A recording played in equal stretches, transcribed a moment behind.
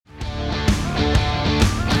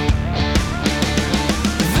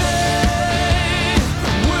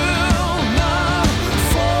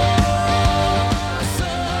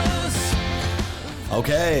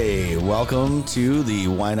welcome to the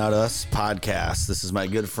Why Not Us podcast. This is my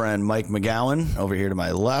good friend Mike McGowan over here to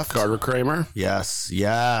my left. Carter Kramer. Yes.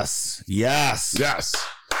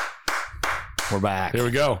 We're back. Here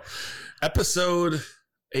we go. Episode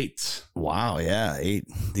 8. Wow, yeah, 8.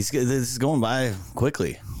 This is going by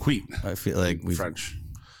quickly. Wheat. I feel like we French.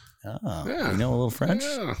 Oh, Yeah. You know a little French?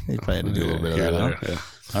 Yeah. You probably had to do a little bit of Here, that. there, Huh?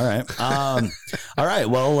 All right. All right.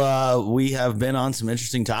 Well, we have been on some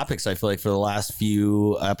interesting topics, I feel like, for the last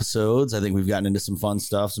few episodes. I think we've gotten into some fun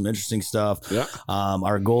stuff, some interesting stuff. Yeah.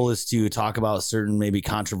 Our goal is to talk about certain maybe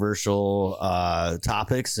controversial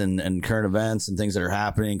topics and current events and things that are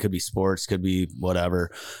happening. Could be sports, could be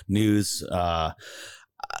whatever, news.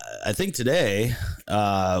 I think today,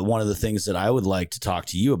 one of the things that I would like to talk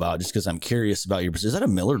to you about, just because I'm curious about your, is that a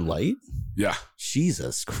Miller Lite? Yeah.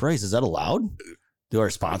 Jesus Christ. Is that allowed? Do our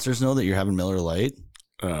sponsors know that you're having Miller Lite?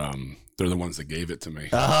 They're the ones that gave it to me.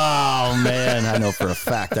 Oh, man. I know for a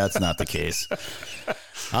fact that's not the case.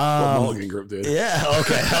 Mulligan Group did. Yeah.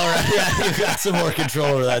 Okay. All right. Yeah, you've got some more control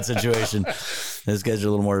over that situation. These guys are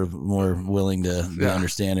a little more willing to be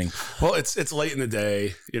understanding. Well, it's late in the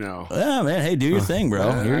day, you know. Yeah, man. Hey, do your thing,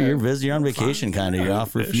 bro. You're busy. You're on vacation, kind of. You're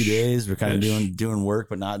off for a few days. We're kind of doing work,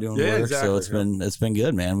 but not doing work. Exactly. So it's been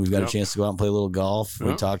good, man. We've got a chance to go out and play a little golf.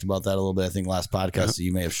 We talked about that a little bit. I think last podcast, so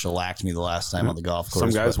you may have shellacked me the last time on the golf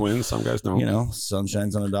course. Some guys win, some guys don't. You know, sun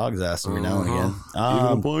shines on a dog's ass every now and again. Even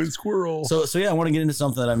a blind squirrel. So yeah, I want to get into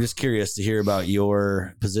something that I'm just curious to hear about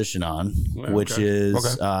your position on, which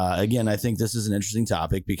is, again, I think this is an interesting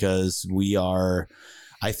topic because we are,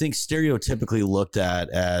 I think, stereotypically looked at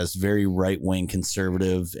as very right-wing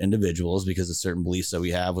conservative individuals because of certain beliefs that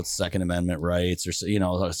we have with Second Amendment rights or, you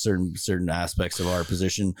know, certain aspects of our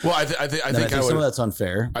position. Well, I think some of that's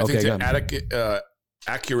unfair. I think to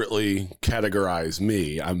accurately categorize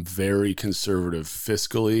me, I'm very conservative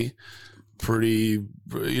fiscally, pretty,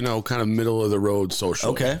 you know, kind of middle of the road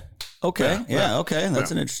socially. Okay.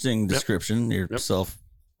 That's an interesting description. You're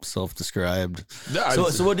self-described. Yeah,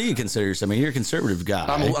 so what do you consider yourself? I mean, you're a conservative guy.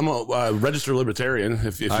 I'm a registered libertarian.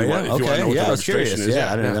 If you want to know what I was registration curious. is.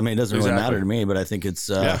 I mean, it doesn't really matter to me, but I think it's.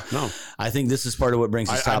 I think this is part of what brings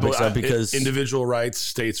these topics up because individual rights,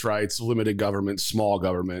 states' rights, limited government, small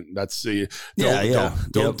government. That's the.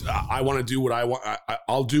 I want to do what I want.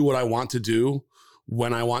 I'll do what I want to do.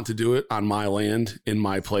 When I want to do it on my land, in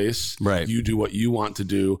my place, right? You do what you want to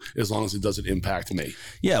do as long as it doesn't impact me.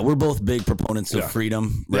 Yeah, we're both big proponents of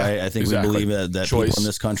freedom, right? I think we believe that people in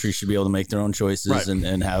this country should be able to make their own choices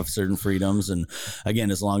and have certain freedoms. And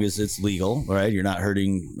again, as long as it's legal, right? You're not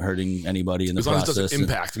hurting anybody in the process. As long as it doesn't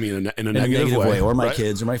impact me in a negative way. Or my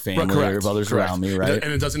kids or my family or others around me, right?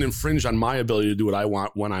 And it doesn't infringe on my ability to do what I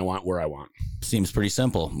want, when I want, where I want. Seems pretty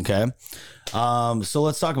simple, okay? So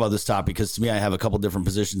let's talk about this topic because to me, I have a couple different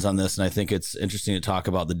positions on this, and I think it's interesting to talk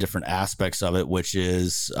about the different aspects of it, which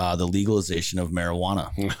is the legalization of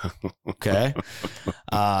marijuana. Okay,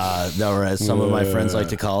 or as some of my friends like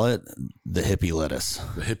to call it, the hippie lettuce.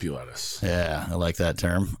 The hippie lettuce. Yeah, I like that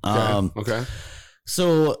term. Okay.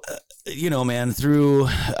 So, you know, man,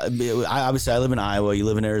 obviously I live in Iowa, you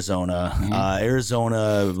live in Arizona.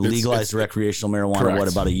 Arizona legalized recreational marijuana,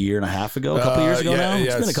 about a year and a half ago, a couple years ago now?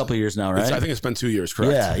 It's been a couple of years now, right? I think it's been 2 years,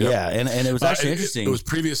 correct? Yeah. And it was actually interesting. It was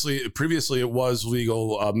previously it was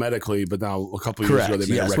legal medically, but now a couple of years ago they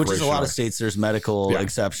made it recreational. Which is a lot of states, there's medical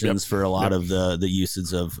exceptions for a lot of the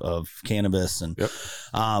usage of cannabis. And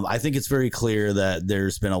I think it's very clear that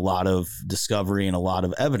there's been a lot of discovery and a lot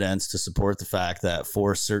of evidence to support the fact that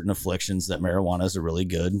for certain afflictions that marijuana is a really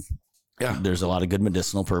good. Yeah. There's a lot of good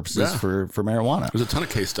medicinal purposes for marijuana. There's a ton of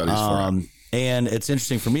case studies for it. And it's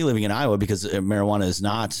interesting for me living in Iowa because marijuana is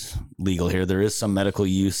not legal here. There is some medical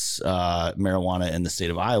use marijuana in the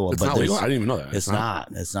state of Iowa. It's not legal? I didn't even know that. It's not.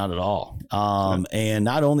 It's not at all. And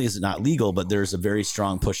not only is it not legal, but there's a very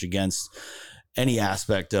strong push against any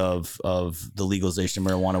aspect of the legalization of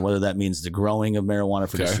marijuana, whether that means the growing of marijuana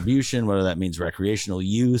for distribution, whether that means recreational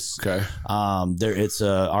use.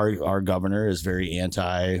 Our governor is very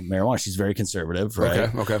anti-marijuana. She's very conservative, right?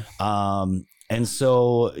 And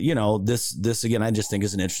so, you know, this again, I just think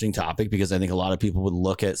is an interesting topic because I think a lot of people would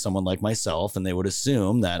look at someone like myself and they would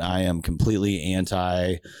assume that I am completely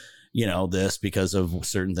anti this because of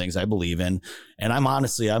certain things I believe in. And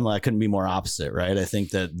I couldn't be more opposite, right? I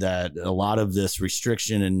think that a lot of this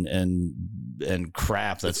restriction and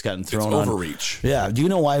crap that's gotten thrown on overreach. Yeah. Do you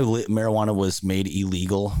know why marijuana was made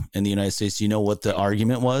illegal in the United States? Do you know what the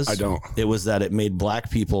argument was? I don't. It was that it made black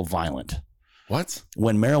people violent. What?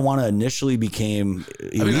 When marijuana initially became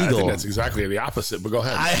illegal. I think that's exactly the opposite, but go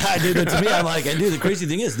ahead. I do that to me. I'm like, the crazy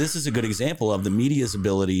thing is this is a good example of the media's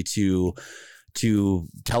ability to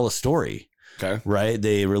tell a story. Okay. Right.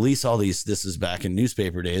 They release all these. This is back in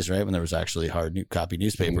newspaper days, right? When there was actually hard copy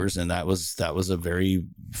newspapers. And that was a very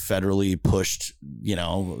federally pushed,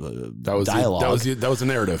 dialogue. That was the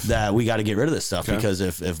narrative that we got to get rid of this stuff because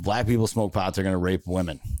if black people smoke pot, they're going to rape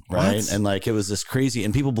women. Right. What? And like, it was this crazy,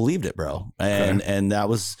 and people believed it, bro. And there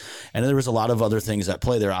was a lot of other things at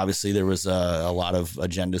play there. Obviously there was a lot of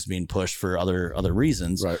agendas being pushed for other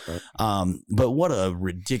reasons. Right. But what a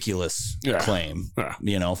ridiculous claim,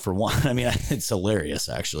 for one. I mean, it's hilarious,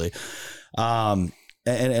 actually. And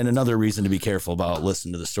another reason to be careful about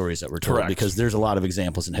listening to the stories that were told, because there's a lot of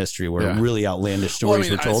examples in history where really outlandish stories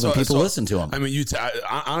were told and people listened to them. I mean,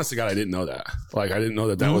 honestly, God, I didn't know that. Like, I didn't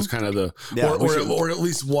know that was kind of or at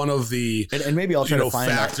least one of the and maybe I'll try to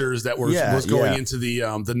find factors that was going into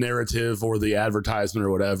the narrative or the advertisement or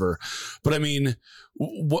whatever. But I mean,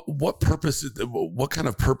 what purpose? What kind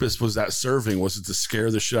of purpose was that serving? Was it to scare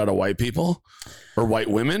the shit out of white people or white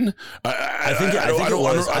women? I think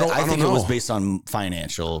it was based on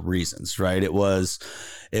financial reasons, right? It was,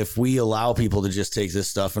 if we allow people to just take this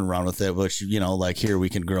stuff and run with it, which, like here we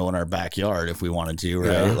can grow in our backyard if we wanted to,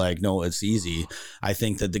 right? Yeah. Like, no, it's easy. I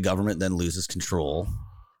think that the government then loses control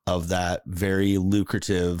of that very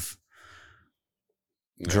lucrative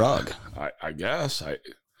drug. I guess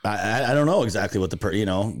I don't know exactly what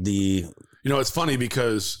it's funny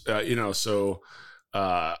because, so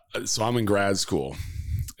I'm in grad school.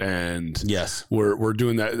 And yes, we're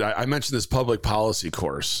doing that. I mentioned this public policy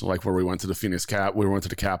course, like where we went to the we went to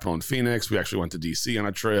the Capitol in Phoenix. We actually went to DC on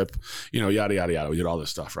a trip, yada, yada, yada. We did all this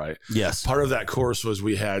stuff, right? Yes. Part of that course was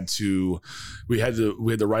we had to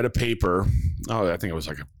write a paper. Oh, I think it was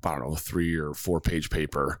like a 3 or 4 page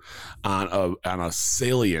paper on a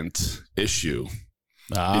salient issue,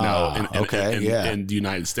 in the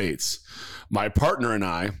United States. My partner and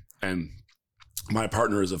I, my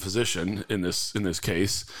partner is a physician in this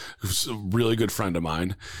case, who's a really good friend of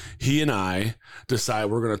mine. He and I decide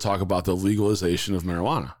we're going to talk about the legalization of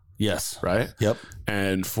marijuana. Yes. Right? Yep.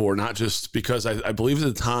 And for not just because I believe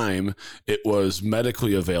at the time it was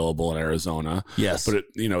medically available in Arizona. Yes. But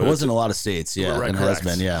it wasn't a lot of states. Yeah. Right. It has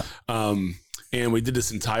been. Yeah. And we did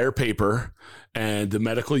this entire paper and the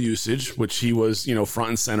medical usage, which he was, front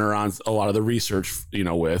and center on a lot of the research, with, we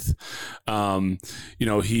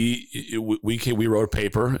wrote a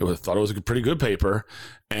paper. Thought it was a pretty good paper.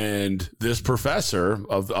 And this professor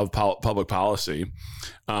of public policy,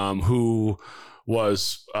 who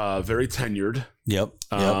was very tenured. Yep.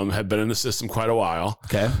 Had been in the system quite a while.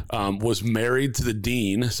 Okay. Was married to the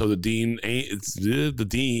dean. So the dean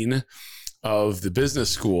of the business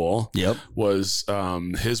school was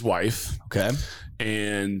his wife. Okay.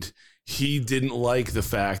 And he didn't like the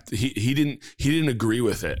fact he didn't agree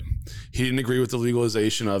with it. He didn't agree with the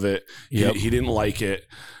legalization of it. He didn't like it.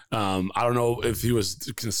 I don't know if he was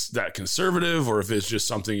that conservative or if it's just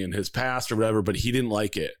something in his past or whatever, but he didn't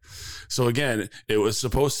like it. So again, it was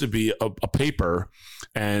supposed to be a paper,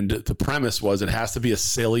 and the premise was it has to be a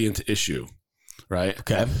salient issue, right?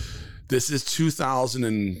 Okay. This is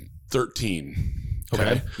 2013.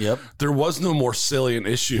 Okay. Yep. There was no more salient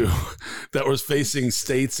issue that was facing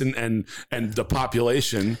states and the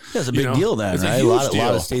population. Yeah, it's a big deal then, right? A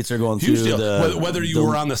lot of states are going through whether you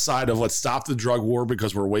were on the side of let's stop the drug war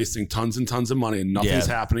because we're wasting tons and tons of money and nothing's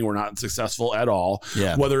happening. We're not successful at all.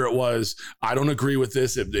 Yeah. Whether it was, I don't agree with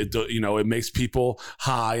this. It makes people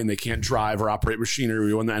high and they can't drive or operate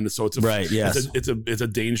machinery on the end. So it's a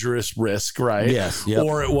dangerous risk, right? Yes. Yep.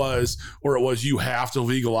 Or it was you have to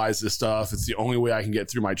legalize this stuff. It's the only way I can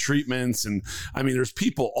get through my treatments. And I mean, there's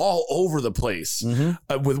people all over the place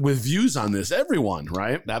with views on this, everyone,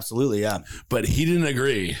 right? Absolutely. Yeah. But he didn't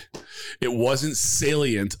agree. It wasn't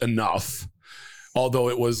salient enough, although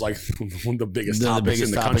it was like one of the biggest topics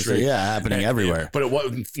in the country. Happening everywhere. But it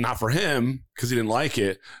wasn't not for him because he didn't like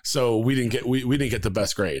it. So we didn't get the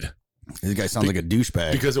best grade. This guy sounds like a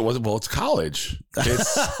douchebag. Because it wasn't, it's college.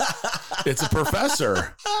 It's a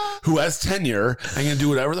professor who has tenure and can do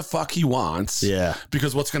whatever the fuck he wants. Yeah.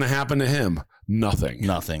 Because what's going to happen to him? Nothing.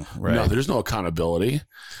 Right. No, there's no accountability.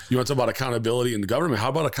 You want to talk about accountability in the government? How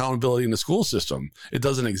about accountability in the school system? It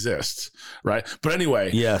doesn't exist. Right. But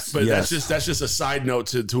anyway, that's just a side note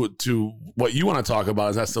to what you want to talk about,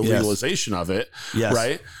 is that's the legalization of it. Yes.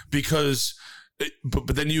 Right. Because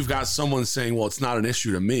but then you've got someone saying, well, it's not an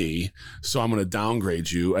issue to me, so I'm going to downgrade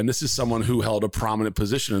you. And this is someone who held a prominent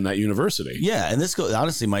position in that university. Yeah. And this goes,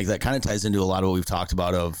 honestly, Mike, that kind of ties into a lot of what we've talked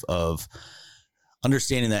about of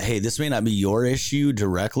understanding that, hey, this may not be your issue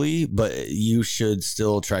directly, but you should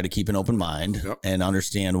still try to keep an open mind and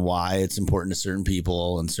understand why it's important to certain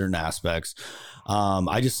people and certain aspects.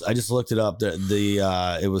 I just looked it up.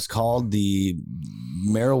 It was called the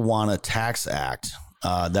Marijuana Tax Act.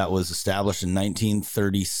 That was established in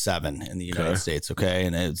 1937 in the United States. Okay.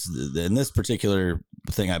 And it's in this particular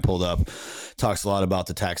thing I pulled up talks a lot about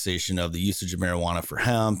the taxation of the usage of marijuana for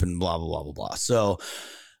hemp and blah, blah, blah, blah, blah. So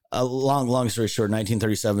long story short,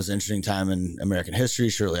 1937 is an interesting time in American history.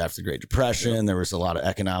 Shortly after the Great Depression, there was a lot of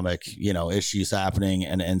economic, issues happening.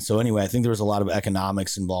 And so anyway, I think there was a lot of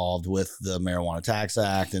economics involved with the Marijuana Tax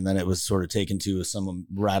Act. And then it was sort of taken to some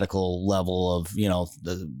radical level of,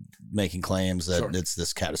 making claims that it's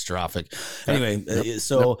this catastrophic. Anyway,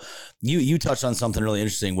 so you touched on something really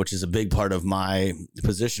interesting, which is a big part of my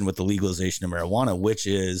position with the legalization of marijuana, which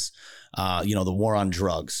is, the war on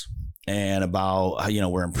drugs. And about,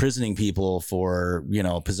 we're imprisoning people for,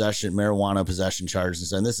 marijuana possession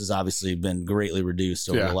charges. And this has obviously been greatly reduced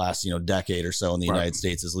over the last, decade or so in the United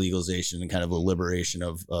States as legalization and kind of a liberation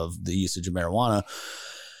of the usage of marijuana.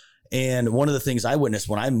 And one of the things I witnessed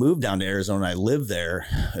when I moved down to Arizona, I lived there.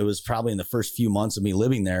 It was probably in the first few months of me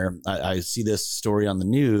living there. I see this story on the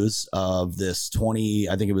news of this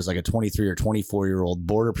I think it was like a 23 or 24-year-old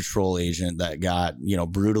Border Patrol agent that got,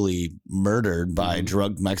 brutally murdered by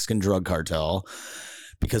Mexican drug cartel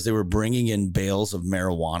because they were bringing in bales of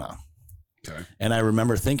marijuana. Okay. And I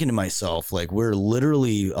remember thinking to myself, like, we're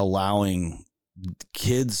literally allowing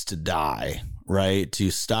kids to die, right? To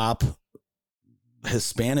stop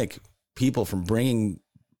Hispanic people from bringing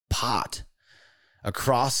pot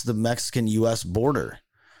across the Mexican-U.S. border.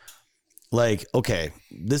 Like, okay,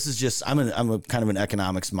 this is just, I'm a kind of an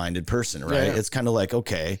economics minded person, right? Yeah. It's kind of like,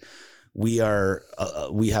 okay, we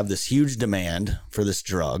have this huge demand for this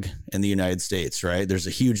drug in the United States, right? There's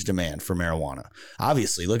a huge demand for marijuana.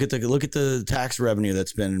 Obviously, look at the tax revenue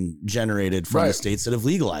that's been generated from the states that have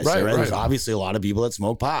legalized it, right? There's obviously a lot of people that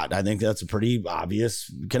smoke pot. I think that's a pretty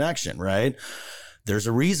obvious connection, right? There's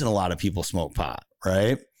a reason a lot of people smoke pot,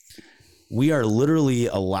 right? We are literally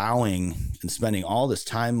allowing and spending all this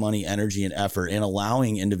time, money, energy, and effort in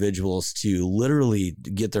allowing individuals to literally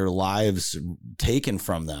get their lives taken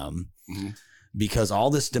from them because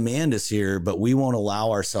all this demand is here, but we won't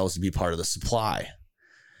allow ourselves to be part of the supply.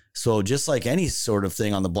 So just like any sort of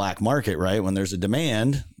thing on the black market, right? When there's a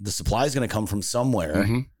demand, the supply is going to come from somewhere.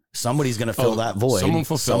 Somebody's going to fill that void.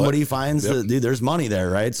 Somebody finds there's money there,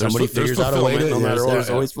 right? Somebody figures out a way to, there's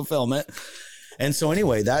always fulfillment. And so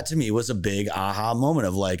anyway, that to me was a big aha moment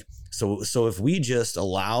of like, so if we just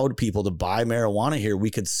allowed people to buy marijuana here,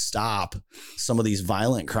 we could stop some of these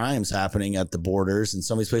violent crimes happening at the borders and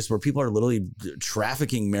some of these places where people are literally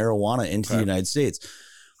trafficking marijuana into the United States.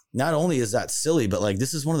 Not only is that silly, but like,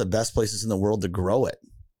 this is one of the best places in the world to grow it.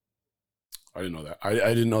 I didn't know that. I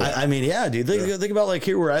didn't know that. I mean, yeah, dude. Think about like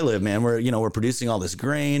here where I live, man. We're producing all this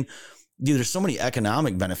grain. Dude, there's so many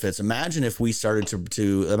economic benefits. Imagine if we started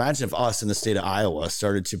imagine if us in the state of Iowa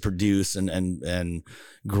started to produce and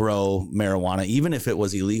grow marijuana, even if it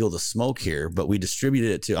was illegal to smoke here, but we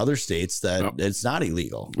distributed it to other states that it's not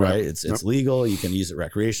illegal, right? It's legal. You can use it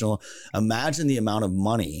recreational. Imagine the amount of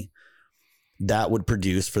money that would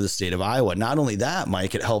produce for the state of Iowa. Not only that,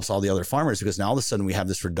 Mike, it helps all the other farmers because now all of a sudden we have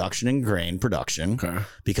this reduction in grain production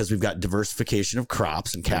because we've got diversification of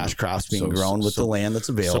crops and cash crops being grown with the land that's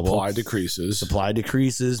available. Supply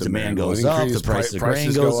decreases. Demand goes up. The price of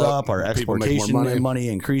grain goes up. Our exportation money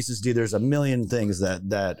increases. Dude, there's a million things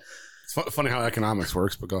that It's funny how economics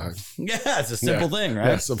works, but go ahead. Yeah, it's a simple thing, right?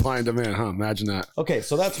 Yeah, supply and demand, huh? Imagine that. Okay,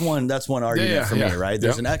 so that's one argument for me, right?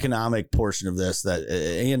 There's an economic portion of this that,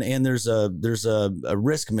 and there's a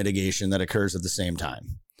risk mitigation that occurs at the same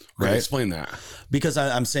time. Right. Explain that. Because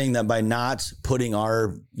I'm saying that by not putting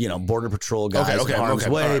our, border patrol guys in harm's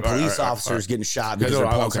way, police officers getting shot because they're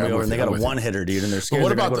pulling somebody over and they got a one-hitter, dude, and they're scared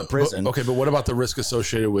they're going to go to prison. But what about the risk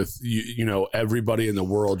associated with, everybody in the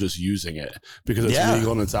world just using it because it's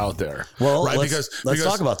legal and it's out there? Well, right? let's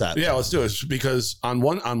talk about that. Yeah, let's do it. Because on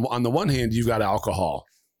the one hand, you've got alcohol.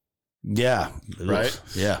 Yeah. Right.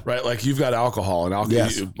 Yeah. Right. Like you've got alcohol and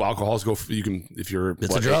alcohols you can, if you're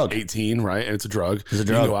a drug. 18, right. And it's a drug. You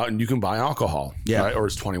can go out and you can buy alcohol. Yeah. Right? Or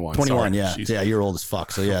it's 21. 21. Yeah. Jeez. Yeah. You're old as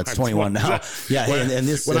fuck. So yeah, it's 21 now. Yeah. And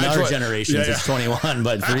this, in our generations, it's 21,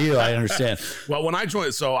 but for you, I understand. Well, when I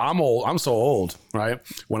joined, so I'm so old, right?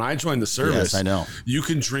 When I joined the service, I know you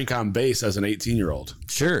can drink on base as an 18-year-old.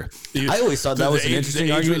 Sure. I always thought that was an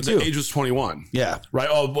interesting argument too. The age was 21. Yeah. Right.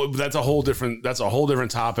 Oh, but that's a whole different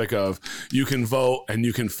topic of you can vote and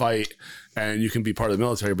you can fight and you can be part of the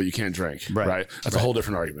military, but you can't drink. Right. That's a whole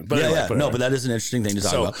different argument. But but that is an interesting thing to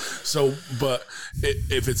talk about. So, but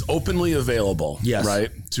if it's openly available, right,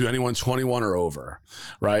 to anyone 21 or over,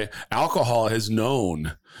 right, alcohol is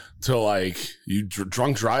known to like you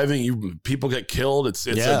drunk driving, people get killed. It's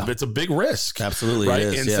a big risk. Absolutely. Right.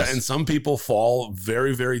 It is, and some people fall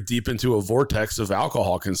very, very deep into a vortex of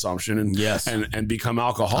alcohol consumption and become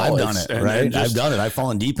alcoholics. I've done it. Right. I've done it. I've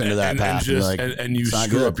fallen deep into that path. And you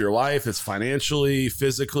screw up your life. It's financially,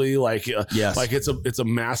 physically, like it's a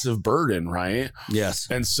massive burden. Right. Yes.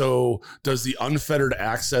 And so does the unfettered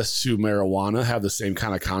access to marijuana have the same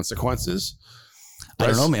kind of consequences? I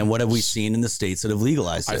don't know, man. What have we seen in the states that have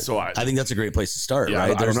legalized it? I think that's a great place to start,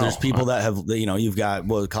 right? There's people that have, you've got,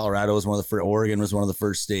 Colorado was one of the first, Oregon was one of the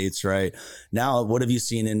first states, right? Now, what have you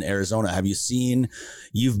seen in Arizona? Have you seen,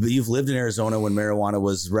 you've lived in Arizona when marijuana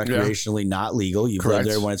was recreationally not legal. You've lived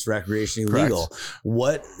there when it's recreationally legal.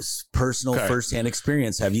 What personal firsthand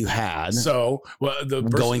experience have you had? So,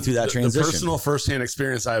 going through that transition? The personal firsthand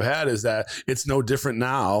experience I've had is that it's no different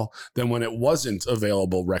now than when it wasn't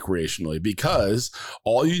available recreationally, because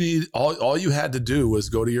all you had to do was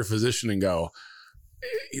go to your physician and go,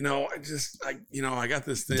 I got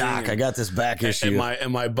this thing. Doc, I got this back issue.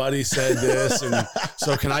 And my buddy said this. And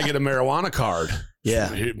so can I get a marijuana card? Yeah.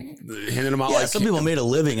 Handing them out. Some people made a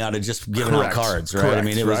living out of just giving out cards, right? I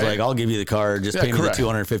mean, it was like, I'll give you the card. Just pay me the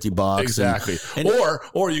 $250. Exactly.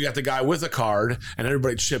 Or you got the guy with a card and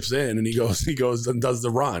everybody chips in and he goes and does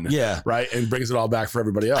the run. Yeah. Right. And brings it all back for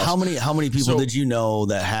everybody else. How many people did you know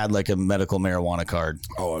that had like a medical marijuana card?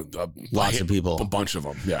 Oh, lots of people. A bunch of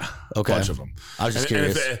them. Yeah. Okay. A bunch of them. I was just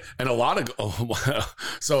curious. And a lot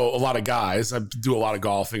of guys, I do a lot of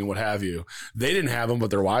golfing and what have you. They didn't have them,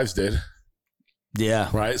 but their wives did. Yeah.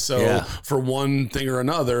 Right. So for one thing or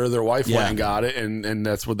another, their wife went and got it. And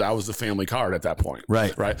that was the family card at that point.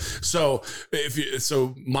 Right. Right. So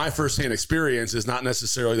my firsthand experience is not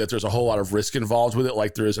necessarily that there's a whole lot of risk involved with it.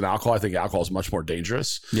 Like there is in alcohol. I think alcohol is much more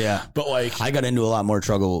dangerous. Yeah. But like I got into a lot more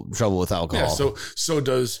trouble with alcohol.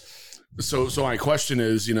 Yeah. So my question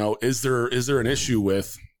is, is there an issue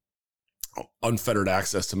with unfettered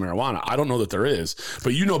access to marijuana? I don't know that there is,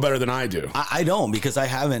 but you know better than I do. I don't, because I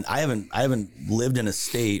haven't lived in a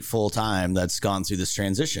state full time that's gone through this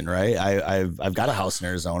transition. Right. I've got a house in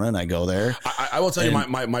Arizona and I go there. I will tell you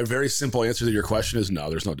my very simple answer to your question is no,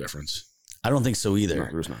 there's no difference. I don't think so either. No,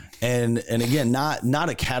 there's not. And again, not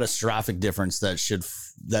a catastrophic difference that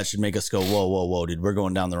should make us go, whoa, dude, we're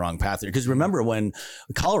going down the wrong path here. Because remember when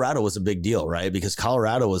Colorado was a big deal, right? Because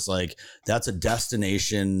Colorado was like, that's a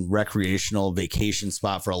destination recreational vacation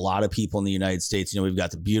spot for a lot of people in the United States. We've got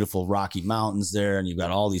the beautiful Rocky Mountains there, and you've got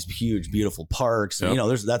all these huge, beautiful parks. Yep.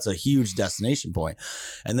 And, that's a huge destination point.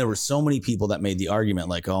 And there were so many people that made the argument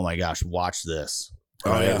like, oh my gosh, watch this.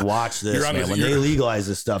 Watch this, man. When they legalize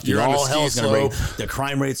this stuff, dude, all hell's going to break. The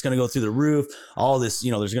crime rate's going to go through the roof. All this,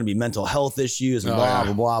 there's going to be mental health issues and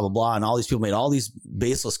blah, blah, blah. And all these people made all these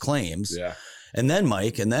baseless claims. Yeah. And then,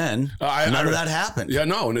 Mike, none of that happened. Yeah,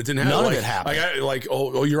 no, and it didn't happen. None of it happened.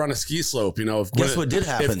 You're on a ski slope. Guess what did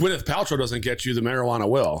happen? If Gwyneth Paltrow doesn't get you, the marijuana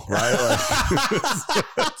will, right?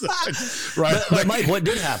 Right. But Mike, what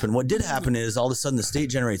did happen? What did happen is all of a sudden the state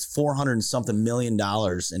generates $400 and something million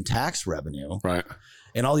in tax revenue. Right.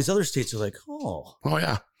 And all these other states are like, look wait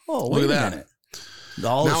at a minute.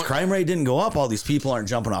 This crime rate didn't go up. All these people aren't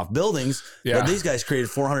jumping off buildings. Yeah. But these guys created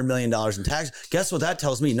 $400 million in tax. Guess what that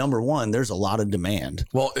tells me? Number one, there's a lot of demand.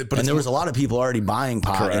 There was a lot of people already buying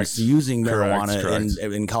pot and using marijuana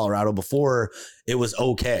in Colorado before it was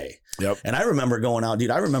okay. Yep. And I remember going out,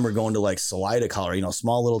 dude. I remember going to like Salida, Colorado,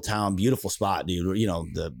 small little town, beautiful spot, dude.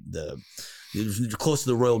 Close to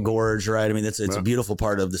the Royal Gorge, right? I mean, it's a beautiful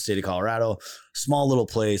part of the state of Colorado. Small little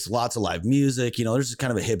place, lots of live music. There's just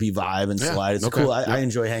kind of a hippie vibe and slide. It's cool. I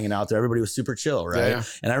enjoy hanging out there. Everybody was super chill, right? Yeah.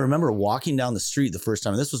 And I remember walking down the street the first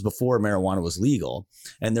time. And this was before marijuana was legal,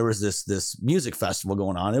 and there was this music festival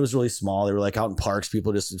going on. It was really small. They were like out in parks.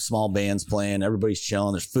 People just small bands playing. Everybody's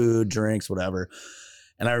chilling. There's food, drinks, whatever.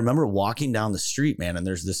 And I remember walking down the street, man, and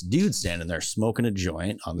there's this dude standing there smoking a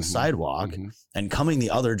joint on the sidewalk, and coming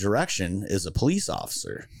the other direction is a police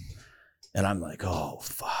officer. And I'm like, oh,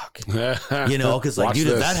 fuck. Because like, dude,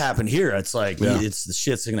 if that happened here, it's like, it's the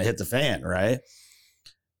shit's going to hit the fan, right?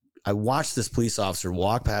 I watched this police officer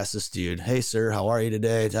walk past this dude. Hey, sir, how are you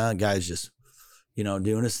today? Guy's just,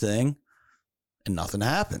 doing his thing, and nothing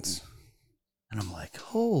happens. And I'm like,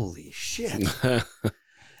 holy shit.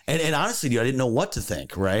 And honestly, dude, I didn't know what to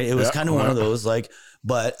think, right? It was kind of one of those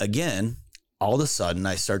but again, all of a sudden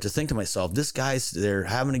I start to think to myself, this guy's there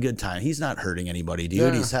having a good time. He's not hurting anybody,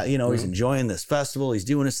 dude. He's, he's enjoying this festival. He's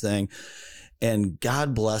doing his thing. And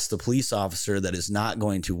God bless the police officer that is not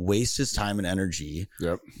going to waste his time and energy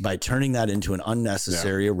by turning that into an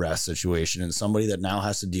unnecessary arrest situation, and somebody that now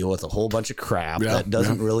has to deal with a whole bunch of crap that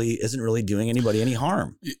isn't really doing anybody any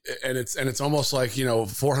harm. And it's almost like,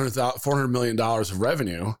 $400 million of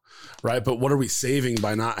revenue, right? But what are we saving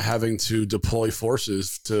by not having to deploy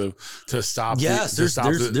forces to stop? Yes,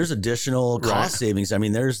 there's additional cost savings. I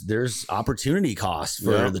mean, there's opportunity costs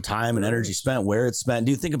for the time and energy spent, where it's spent.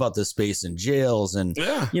 Do you think about the space in jails and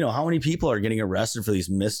how many people are getting arrested for these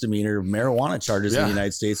misdemeanor marijuana charges in the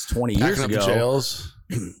United States 20 years ago? Jails.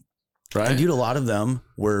 Right. And dude, a lot of them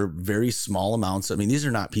were very small amounts. I mean, these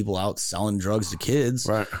are not people out selling drugs to kids.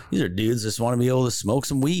 Right. These are dudes that just want to be able to smoke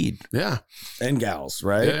some weed. Yeah. And gals,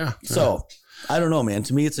 right? Yeah. So I don't know, man.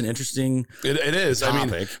 To me, it's an interesting it is topic. I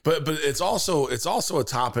mean, but it's also a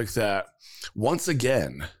topic that, once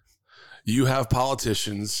again, you have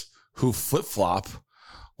politicians who flip-flop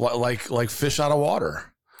like fish out of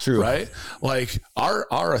water. True. Right? Like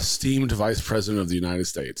our esteemed vice president of the United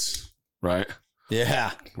States, right?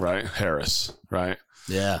 Yeah. Right. Harris. Right.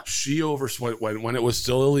 Yeah. She oversaw when it was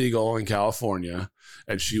still illegal in California,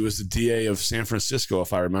 and she was the DA of San Francisco,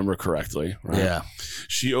 if I remember correctly. Right? Yeah.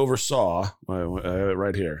 She oversaw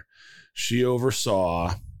right here. She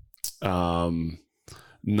oversaw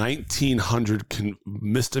 1,900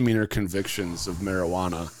 misdemeanor convictions of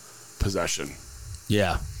marijuana possession.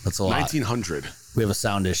 Yeah, that's a lot. 1,900. We have a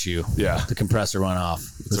sound issue. Yeah. The compressor went off.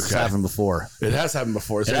 This has happened before. It has happened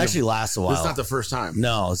before. It actually lasts a while. It's not the first time.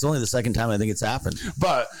 No, it's only the second time I think it's happened.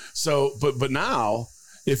 But now,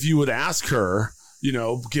 if you would ask her,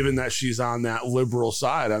 given that she's on that liberal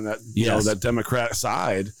side, on that, that Democrat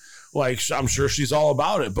side, like, I'm sure she's all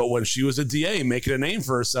about it. But when she was a DA making a name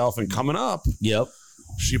for herself and coming up,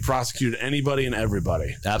 she prosecuted anybody and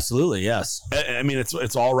everybody. Absolutely, yes. I mean,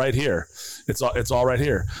 it's all right here. It's all right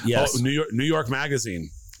here. Yes. Oh, New York Magazine.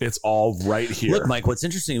 It's all right here. Look, Mike, what's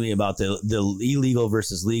interesting to me about the illegal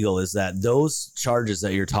versus legal is that those charges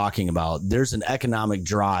that you're talking about, there's an economic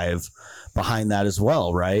drive behind that as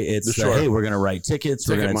well, right? It's hey, we're going to write tickets.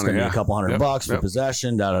 It's going to be a couple $100 for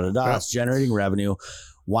possession, It's generating revenue.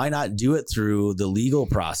 Why not do it through the legal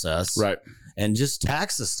process? Right. And just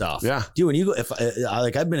tax the stuff. Yeah. Dude, when you go,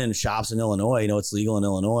 I've been in shops in Illinois, it's legal in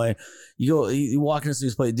Illinois. You walk into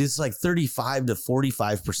these places, it's like 35 to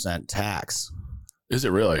 45% tax. Is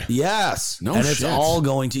it really? Yes. No and shit. It's all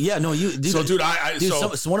going to, dude. So, dude,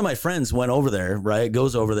 so one of my friends went over there, right?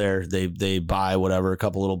 Goes over there. They buy whatever, a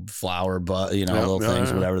couple little flour, but little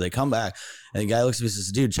things, whatever. They come back and the guy looks at me and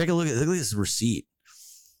says, dude, look at this receipt.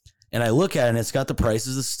 And I look at it and it's got the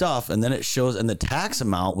prices of stuff, and then it shows, and the tax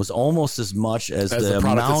amount was almost as much as the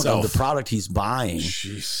amount of the product he's buying.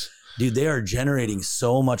 Jeez. Dude, they are generating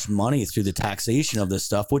so much money through the taxation of this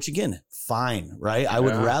stuff, which again, fine, right? I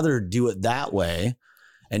would rather do it that way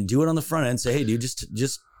and do it on the front end. Say, hey, dude,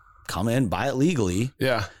 just come in, buy it legally.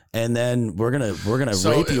 Yeah. And then we're gonna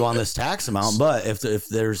rape you on this tax amount. But if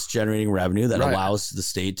there's generating revenue that allows the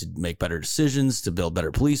state to make better decisions, to build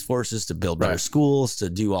better police forces, to build better schools, to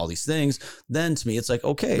do all these things, then to me it's like,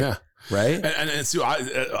 okay. Yeah. Right. And so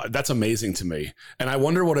that's amazing to me. And I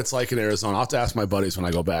wonder what it's like in Arizona. I'll have to ask my buddies when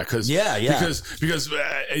I go back. Because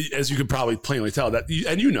as you could probably plainly tell that,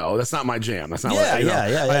 that's not my jam. That's not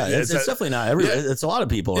it's definitely not it's a lot of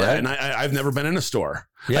people, right? And I've never been in a store.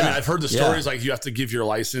 Yeah. I mean, I've heard the stories like you have to give your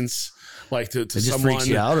license like to it just someone. Freaks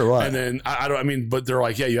you out or what? And then but they're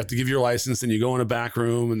like, you have to give your license, and you go in a back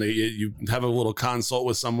room and you have a little consult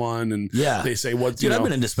with someone, and they say what. Dude, I've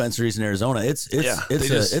been in dispensaries in Arizona. It's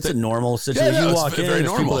a normal situation. You walk in, there's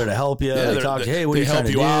people there to help you. They talk to you, hey, what are you trying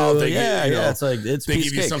to do? Out. It's like they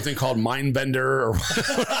give you something called Mind Bender or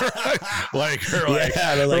they're like, do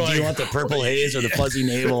you want the purple haze or the fuzzy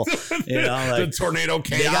navel? The tornado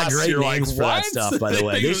chaos. They got great names for that stuff, by the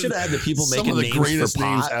way. They should have had the people making names for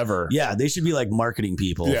pot ever. Yeah, they should be like marketing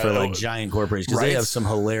people for like giant corporations, because they have some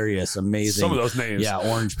hilarious, amazing. Some of those names. Yeah,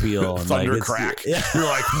 Orange Peel. And Thunder Crack. You're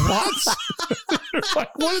like, what? You're like,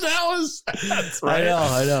 what the hell is that? Right?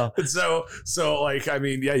 I know. And so like, I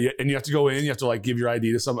mean, and you have to go in, you have to like give your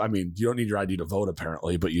ID to some. I mean, you don't need your ID to vote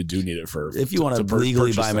apparently, but you do need it for if you want to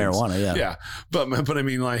legally buy marijuana. Yeah. But I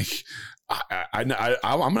mean, like, I'm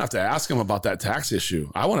gonna have to ask him about that tax issue.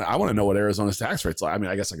 I want to know what Arizona's tax rate's like. I mean,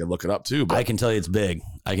 I guess I could look it up too. But I can tell you it's big.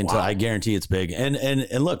 I guarantee it's big. And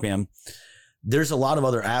look, man, there's a lot of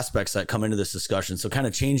other aspects that come into this discussion. So kind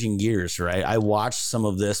of changing gears, right? I watched some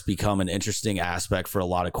of this become an interesting aspect for a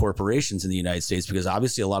lot of corporations in the United States, because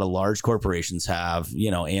obviously a lot of large corporations have,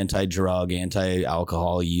 you know, anti-drug,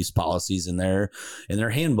 anti-alcohol use policies in their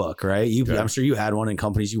handbook, right? I'm sure you had one in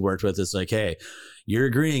companies you worked with. It's like, hey, you're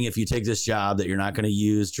agreeing if you take this job that you're not going to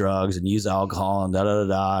use drugs and use alcohol and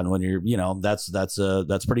and when you're, you know, that's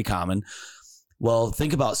pretty common. Well,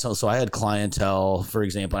 think about so I had clientele, for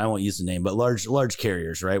example, I won't use the name, but large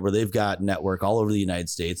carriers, right, where they've got network all over the United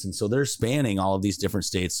States. And so they're spanning all of these different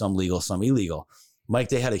states, some legal, some illegal. Mike,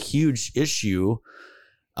 they had a huge issue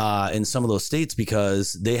in some of those states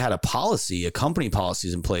because they had a company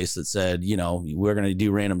policies in place that said, you know, we're going to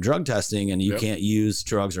do random drug testing and you can't use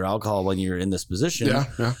drugs or alcohol when you're in this position.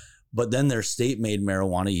 Yeah. But then their state made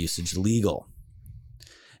marijuana usage legal.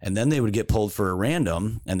 And then they would get pulled for a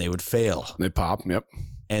random and they would fail. They pop. Yep.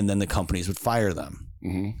 And then the companies would fire them.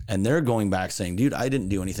 Mm-hmm. And they're going back saying, dude, I didn't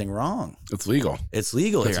do anything wrong. It's legal. It's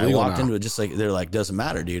legal here. I walked into it just like, they're like, doesn't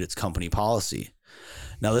matter, dude. It's company policy.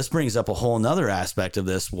 Now, this brings up a whole nother aspect of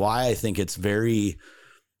this, why I think it's very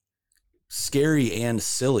scary and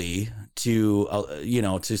silly to, you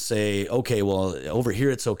know, to say, okay, well, over here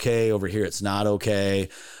it's okay. Over here it's not okay.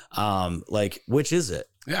 Like, which is it?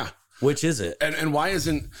 Yeah. Which is it? And why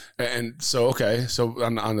isn't, and so, okay. So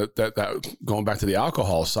on that going back to the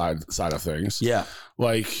alcohol side of things. Yeah.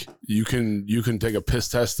 Like you can take a piss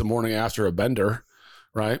test the morning after a bender,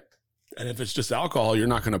 right? And if it's just alcohol, you're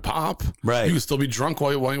not going to pop. Right. You can still be drunk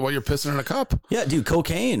while you're pissing in a cup. Yeah, dude,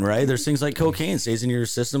 cocaine, right? There's things like cocaine stays in your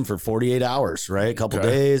system for 48 hours, right? A couple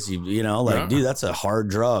days, you know, like, dude, that's a hard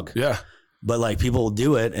drug. Yeah. But like people will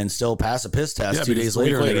do it and still pass a piss test 2 days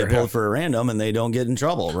later and they get pulled for a random and they don't get in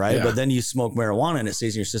trouble, right? Yeah. But then you smoke marijuana and it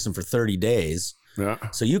stays in your system for 30 days. Yeah.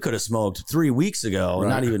 So you could have smoked 3 weeks ago and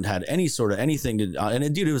not even had any sort of anything to,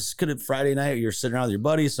 and dude, it was Friday night. You're sitting around with your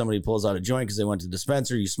buddies. Somebody pulls out a joint because they went to the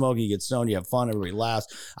dispenser. You smoke, you get stoned, you have fun. Everybody laughs.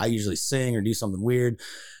 I usually sing or do something weird.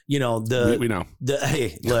 You know, we know.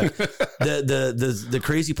 Hey, look, the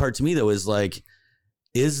crazy part to me though is like,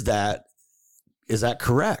 is that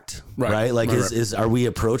correct? Right? Like, are we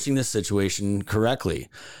approaching this situation correctly?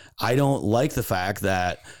 I don't like the fact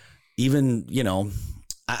that even, you know,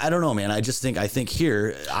 I don't know, man. I think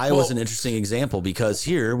here, Iowa was an interesting example because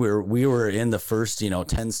here we were in the first,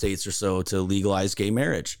 10 states or so to legalize gay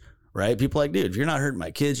marriage, right? People are like, dude, if you're not hurting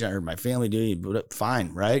my kids, you're not hurting my family, dude,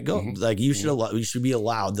 fine, right? Go. Mm-hmm. Like you should be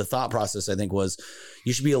allowed. The thought process, I think, was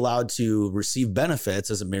you should be allowed to receive benefits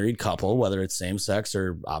as a married couple, whether it's same sex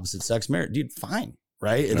or opposite sex marriage, dude, fine.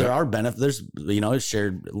 Right. Yeah. There are benefits. There's,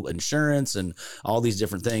 shared insurance and all these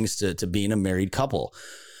different things to being a married couple,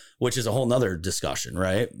 which is a whole nother discussion.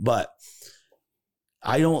 Right. But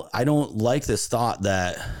I don't like this thought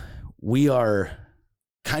that we are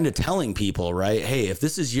kind of telling people, right, hey, if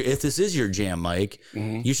this is your jam, Mike,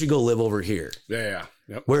 mm-hmm. you should go live over here. Yeah.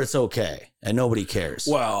 Yep. Where it's okay and nobody cares.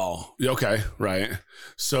 Well, okay. Right.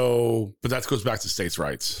 So, but that goes back to states'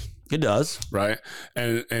 rights. It does. Right.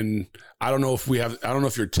 And I don't know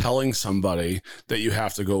if you're telling somebody that you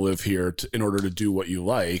have to go live here in order to do what you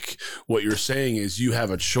like. What you're saying is you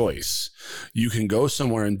have a choice. You can go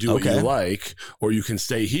somewhere and do what you like, or you can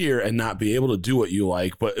stay here and not be able to do what you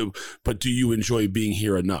like. But do you enjoy being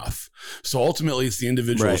here enough? So ultimately it's the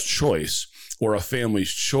individual's choice. Or a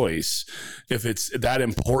family's choice. If it's that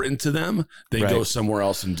important to them, they go somewhere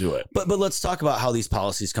else and do it. But let's talk about how these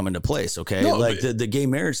policies come into place, okay? The gay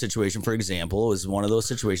marriage situation, for example, was one of those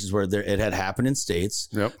situations where it had happened in states.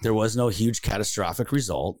 Yep. There was no huge catastrophic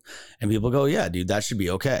result. And people go, yeah, dude, that should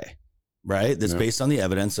be okay. Right? That's based on the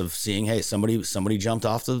evidence of seeing, hey, somebody jumped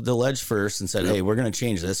off the ledge first and said, hey, we're going to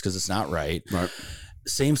change this because it's not right. Right.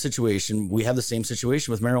 Same situation. We have the same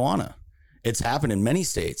situation with marijuana. It's happened in many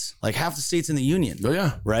states, like half the states in the union. Oh,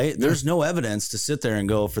 yeah. Right. Yeah. There's no evidence to sit there and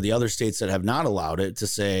go for the other states that have not allowed it to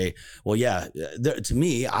say, well, yeah, to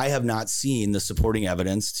me, I have not seen the supporting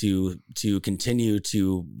evidence to continue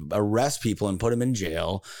to arrest people and put them in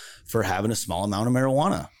jail for having a small amount of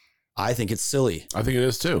marijuana. I think it's silly. I think it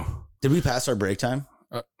is too. Did we pass our break time?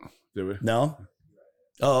 Did we? No.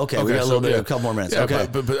 Oh, okay. We got a couple more minutes. Yeah, okay.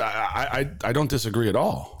 But I don't disagree at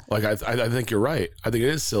all. Like, I think you're right. I think it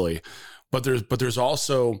is silly. But there's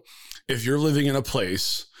also, if you're living in a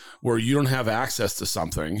place where you don't have access to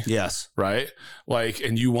something, yes, right, like,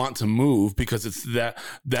 and you want to move because it's that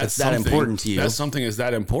important to you. That something is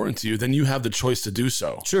that important to you. Then you have the choice to do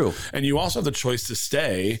so. True, and you also have the choice to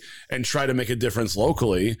stay and try to make a difference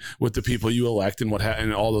locally with the people you elect and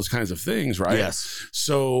and all those kinds of things, right? Yes.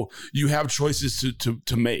 So you have choices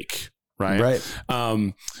to make, right?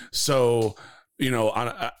 Right. So.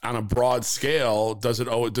 on a broad scale, does it?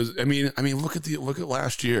 Oh, it does. I mean, look at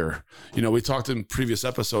last year. We talked in previous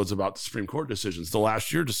episodes about the Supreme Court decisions. The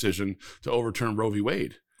last year decision to overturn Roe v.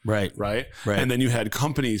 Wade. Right. And then you had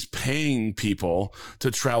companies paying people to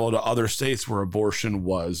travel to other states where abortion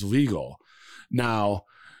was legal. Now,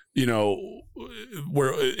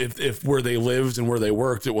 where if where they lived and where they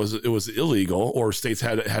worked, it was illegal, or states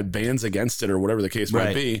had bans against it, or whatever the case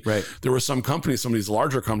might be. Right. There were some companies, some of these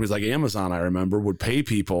larger companies like Amazon, I remember, would pay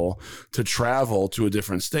people to travel to a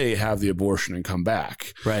different state, have the abortion, and come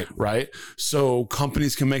back. Right. So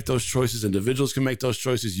companies can make those choices. Individuals can make those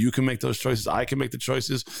choices. You can make those choices. I can make the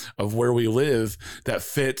choices of where we live that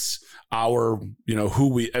fits our, who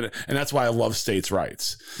we, and that's why I love states'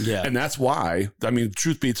 rights. Yeah. And that's why,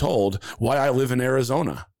 truth be told, why I live in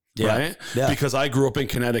Arizona. Yeah. Right. Yeah. Because I grew up in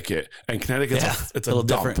Connecticut, and Connecticut's it's a dump.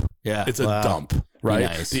 Different. Yeah. It's a dump. Right.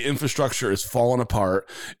 Nice. The infrastructure is falling apart.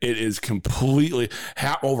 It is completely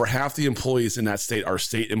over half the employees in that state are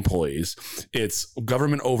state employees. It's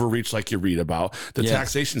government overreach, like you read about. The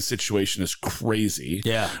taxation situation is crazy.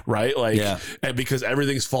 Yeah. Right. And because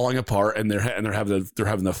everything's falling apart, and they're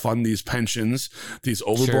having to fund these pensions, these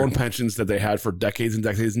overblown pensions that they had for decades and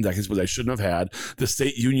decades and decades, but they shouldn't have had. The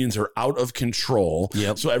state unions are out of control.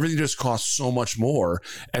 Yep. So everything just costs so much more.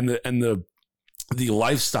 And the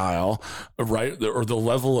lifestyle, right, or the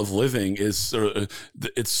level of living is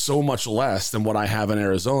it's so much less than what I have in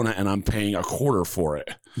Arizona, and I'm paying a quarter for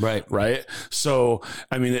it. Right. So,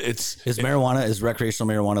 is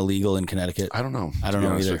recreational marijuana legal in Connecticut? I don't know. I don't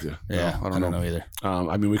know either. Yeah, no, I don't know either.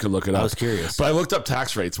 We could look it up. I was curious, but I looked up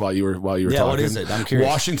tax rates while you were talking. What is it? I'm curious.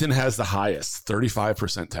 Washington has the highest,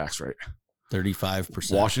 35% tax rate.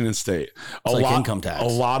 35%. Washington State. Income tax. A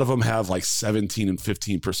lot of them have 17 and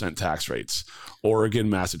 15% tax rates. Oregon,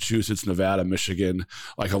 Massachusetts, Nevada, Michigan.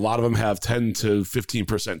 A lot of them have 10 to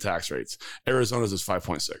 15% tax rates. Arizona's is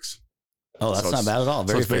 5.6. Oh, that's not bad at all.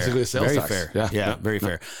 Very fair. Basically a sales tax. Fair. Yeah, very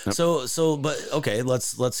fair. Yep. But okay,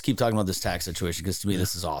 let's keep talking about this tax situation, because to me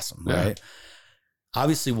this is awesome, right?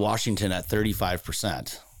 Obviously, Washington at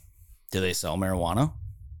 35%. Do they sell marijuana?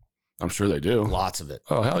 I'm sure they do. Lots of it.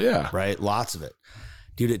 Oh, hell yeah. Right? Lots of it.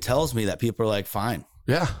 Dude, it tells me that people are like, fine.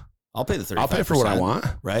 Yeah. I'll pay the 35%. I'll pay for what I want.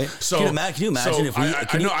 Right? So can you imagine if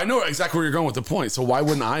we... I know exactly where you're going with the point. So why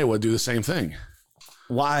wouldn't Iowa do the same thing?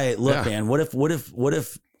 Why? Look, man, what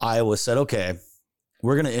if Iowa said, okay,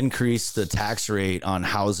 we're going to increase the tax rate on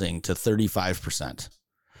housing to 35%.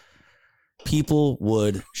 People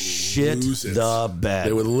would shit the bed.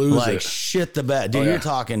 They would lose it. Shit the bed. Dude, you're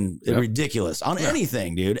talking ridiculous on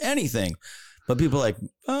anything, dude, anything. But people are like,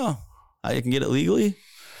 oh, I can get it legally.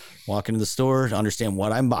 Walk into the store to understand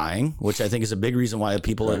what I'm buying, which I think is a big reason why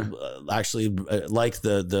people actually like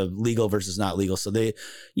the legal versus not legal. So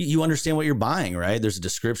you understand what you're buying, right? There's a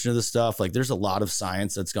description of the stuff. There's a lot of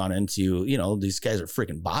science that's gone into, these guys are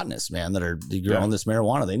freaking botanists, man, that are growing this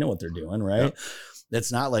marijuana. They know what they're doing, right? Yep. It's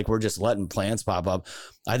not like we're just letting plants pop up.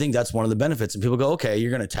 I think that's one of the benefits. And people go, okay, you're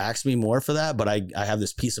going to tax me more for that, but I have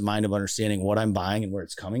this peace of mind of understanding what I'm buying and where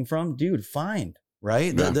it's coming from. Dude, fine.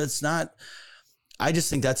 Right? Yeah. That's not... I just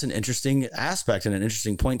think that's an interesting aspect and an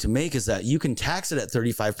interesting point to make, is that you can tax it at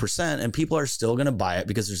 35% and people are still going to buy it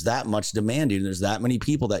because there's that much demand, dude. There's that many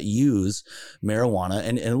people that use marijuana.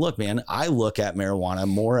 And look, man, I look at marijuana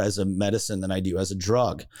more as a medicine than I do as a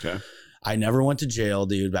drug. Okay. I never went to jail,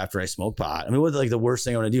 dude, after I smoked pot. What's the worst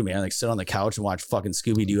thing I want to do, man? Sit on the couch and watch fucking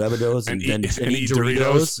Scooby-Doo episodes and eat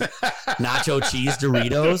Doritos. Nacho cheese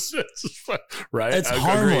Doritos. Right. It's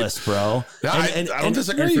harmless, bro. Yeah, I don't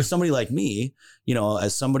disagree. And for somebody like me,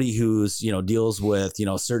 as somebody who's, deals with,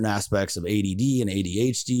 certain aspects of ADD and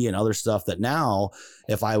ADHD and other stuff, that now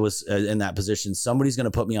if I was in that position, somebody's going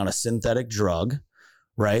to put me on a synthetic drug,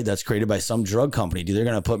 right? That's created by some drug company. Dude, they're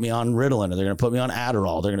going to put me on Ritalin, or they're going to put me on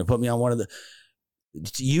Adderall. They're going to put me on one of the,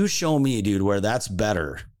 you show me, dude, where that's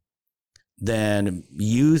better than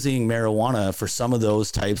using marijuana for some of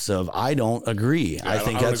those types of, I don't agree. I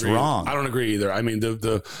think that's wrong. I don't agree either.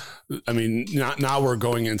 Now we're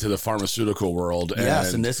going into the pharmaceutical world.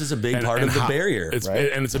 And this is a big part of the barrier,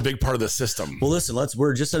 right? And it's a big part of the system. Well, listen,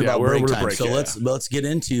 we're just at about break time. So let's get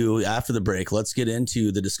into, after the break, let's get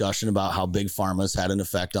into the discussion about how big pharma's had an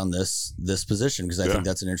effect on this position, because I think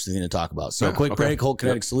that's an interesting thing to talk about. So quick break, Holt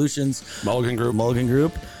Kinetic Solutions, Mulligan Group.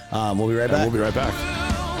 We'll be right back. We'll be right back.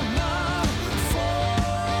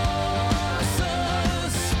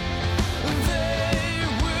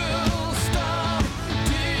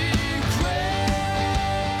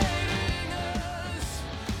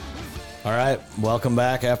 All right, Welcome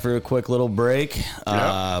back after a quick little break.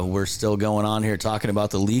 We're still going on here talking about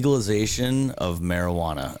the legalization of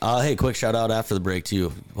marijuana. Hey, quick shout out after the break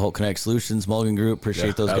to Holt Connect Solutions, Mulligan Group.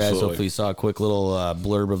 Appreciate those guys. Hopefully you saw a quick little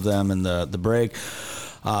blurb of them in the break.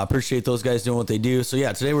 Appreciate those guys doing what they do. So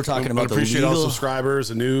yeah, today we're talking about the legal. Appreciate all subscribers,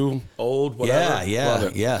 the new, old, whatever.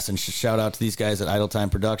 Yes, and shout out to these guys at Idle Time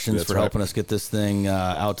Productions for helping us get this thing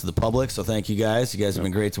out to the public. So thank you guys. You guys have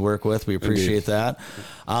been great to work with. We appreciate that.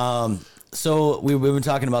 So we've been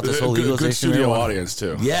talking about this whole legalization. Good studio audience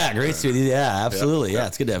too. Yeah, great studio. Yeah, absolutely. Yeah,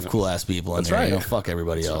 it's good to have cool ass people in there. Right. You know, fuck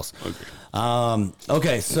everybody else.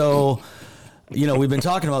 Okay, so. You know, we've been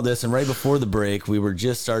talking about this, and right before the break, we were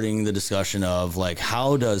just starting the discussion of, like,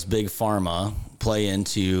 how does Big Pharma play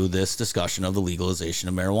into this discussion of the legalization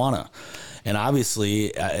of marijuana? And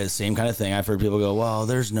obviously, same kind of thing. I've heard people go, well,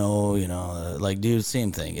 there's no, you know, like, dude,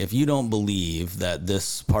 same thing. If you don't believe that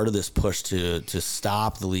this part of this push to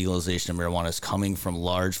stop the legalization of marijuana is coming from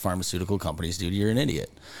large pharmaceutical companies, dude, you're an idiot.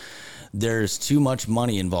 There's too much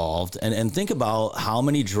money involved. And think about how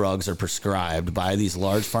many drugs are prescribed by these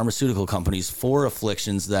large pharmaceutical companies for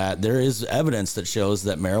afflictions that there is evidence that shows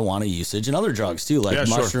that marijuana usage and other drugs too, like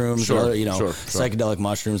mushrooms, other, psychedelic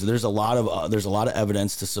mushrooms. There's a lot of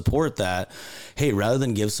evidence to support that. Hey, rather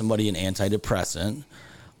than give somebody an antidepressant,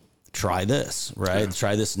 try this, right? Yeah.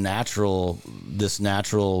 Try this natural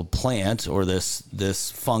plant or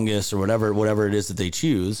this fungus or whatever it is that they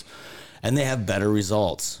choose, and they have better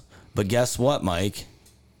results. But guess what, Mike?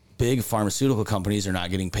 Big pharmaceutical companies are not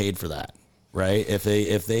getting paid for that, right? If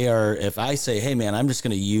I say, hey man, I'm just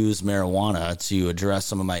going to use marijuana to address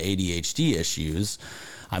some of my ADHD issues,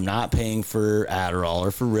 I'm not paying for Adderall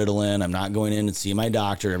or for Ritalin. I'm not going in and seeing my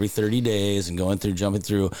doctor every 30 days and jumping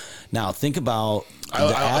through. Now think about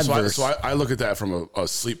I look at that from a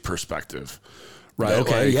sleep perspective. Right.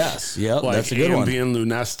 Okay. Like, yes. Yep. Like that's a good Ambien, one.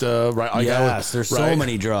 Lunesta. Right. Yes. There's so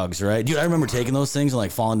many drugs. Right. Dude, I remember taking those things and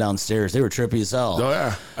like falling downstairs. They were trippy as hell. Oh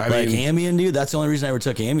yeah. I mean, Ambien, dude. That's the only reason I ever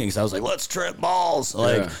took Ambien, because I was like, let's trip balls.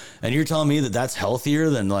 Like, and you're telling me that that's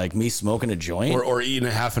healthier than like me smoking a joint or eating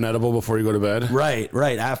a half an edible before you go to bed. Right.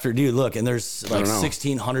 After, dude, look, and there's like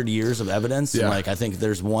 1,600 years of evidence. Yeah. And like I think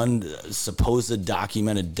there's one supposed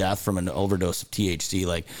documented death from an overdose of THC.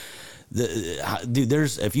 Like. Dude,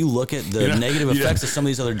 if you look at the negative effects of some of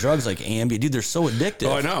these other drugs like Ambien, dude, they're so addictive.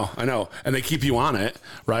 Oh, I know, and they keep you on it,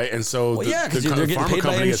 right? And so, because they're getting paid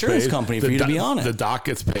by an insurance company for you to be on it. The doc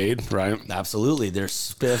gets paid, right? Absolutely, there's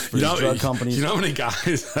spiffs for these drug companies. You know how many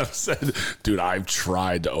guys have said, "Dude, I've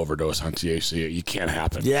tried to overdose on THC. You can't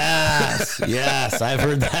happen." Yes, I've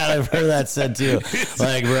heard that said too.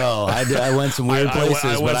 Like, bro, I went some weird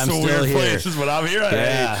places, but I'm still here. But I'm here.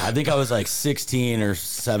 Yeah, I think I was like 16 or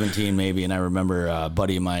 17. Maybe, and I remember a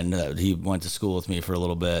buddy of mine, he went to school with me for a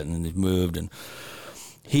little bit and he moved, and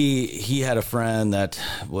he had a friend that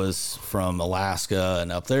was from Alaska,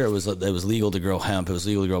 and up there it was legal to grow hemp. It was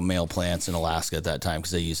legal to grow male plants in Alaska at that time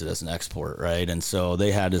because they used it as an export, right? And so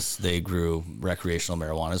they grew recreational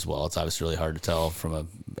marijuana as well. It's obviously really hard to tell from a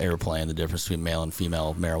airplane the difference between male and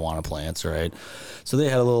female marijuana plants, right? So they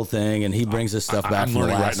had a little thing, and he brings this stuff back from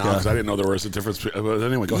Alaska. Right now because I didn't know there was a difference. But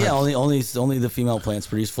anyway, go ahead. Yeah, only the female plants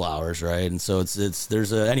produce flowers, right? And so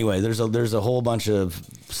there's a whole bunch of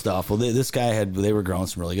stuff. Well, this guy they were growing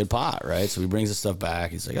some really good pot, right? So he brings this stuff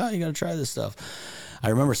back. He's like, oh, you got to try this stuff. I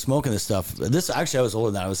remember smoking this stuff. I was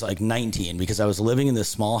older than that. I was like 19 because I was living in this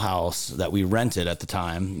small house that we rented at the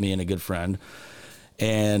time, me and a good friend.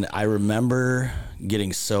 And I remember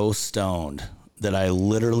getting so stoned that I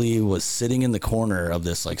literally was sitting in the corner of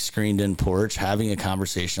this like screened in porch having a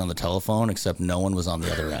conversation on the telephone, except no one was on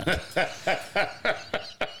the other end.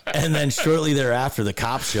 And then shortly thereafter, the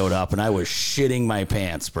cops showed up and I was shitting my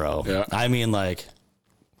pants, bro. Yeah. I mean, like,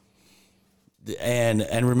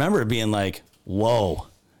 and remember being like, whoa,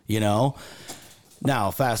 you know? Now,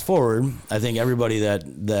 fast forward, I think everybody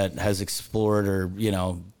that has explored or, you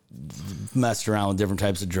know, messed around with different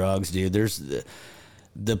types of drugs, dude, there's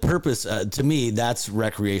the purpose, to me, that's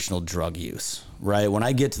recreational drug use, right? When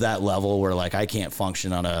I get to that level where like I can't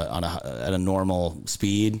function at a normal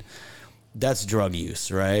speed, that's drug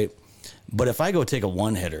use, right? But if I go take a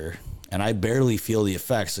one hitter and I barely feel the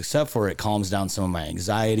effects, except for it calms down some of my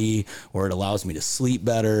anxiety, or it allows me to sleep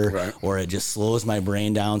better, right, or it just slows my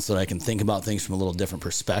brain down so that I can think about things from a little different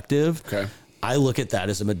perspective. Okay. I look at that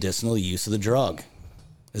as a medicinal use of the drug.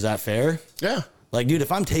 Is that fair? Yeah. Like, dude, if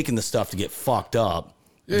I'm taking the stuff to get fucked up,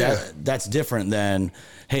 that's different than,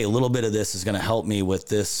 hey, a little bit of this is going to help me with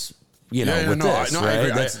this you know, with this,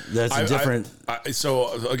 right? That's a different.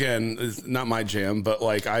 So again, it's not my jam, but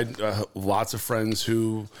like lots of friends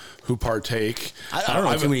who partake. I don't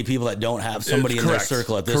know too many people that don't have somebody in their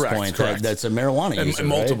circle at this point that's a marijuana user, and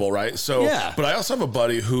multiple, right? So, yeah. But I also have a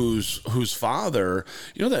buddy whose father,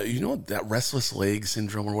 you know that restless leg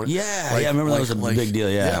syndrome or whatever. Yeah, I remember that was a big deal.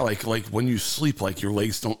 Yeah, like when you sleep, like your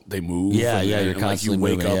legs they move. Yeah, you're constantly like you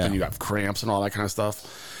wake moving, up and you have cramps and all that kind of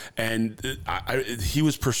stuff. And he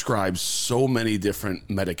was prescribed so many different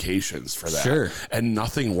medications for that. Sure. And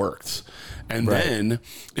nothing worked. And then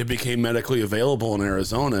it became medically available in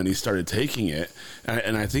Arizona, and he started taking it.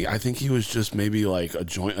 And I think he was just maybe like a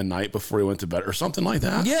joint a night before he went to bed or something like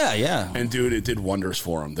that. Yeah, yeah. And dude, it did wonders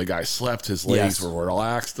for him. The guy slept, his legs were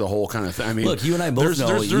relaxed, the whole kind of thing. I mean, look, you and I both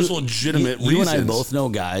know there's legitimate reasons. You and I both know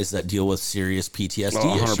guys that deal with serious PTSD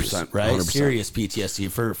 100%, issues, right? 100%. Serious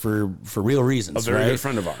PTSD for real reasons. A very good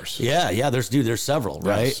friend of ours. Yeah, there's several,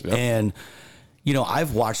 right? Yes, yep. And you know,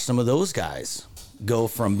 I've watched some of those guys go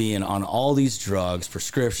from being on all these drugs,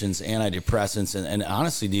 prescriptions, antidepressants, and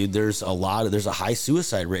honestly, dude, there's a high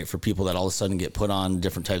suicide rate for people that all of a sudden get put on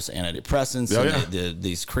different types of antidepressants and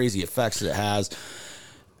these crazy effects that it has.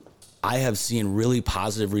 I have seen really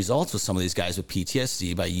positive results with some of these guys with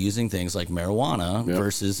PTSD by using things like marijuana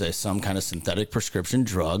versus some kind of synthetic prescription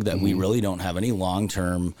drug that we really don't have any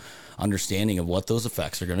long-term understanding of what those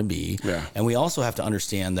effects are going to be. Yeah. And we also have to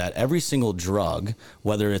understand that every single drug,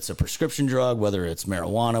 whether it's a prescription drug, whether it's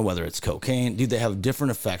marijuana, whether it's cocaine, dude, they have different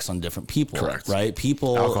effects on different people. Correct. Right?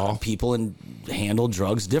 Alcohol. People handle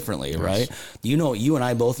drugs differently, right? You know, you and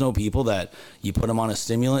I both know people that you put them on a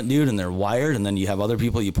stimulant, dude, and they're wired, and then you have other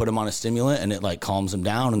people you put them on a stimulant and it like calms them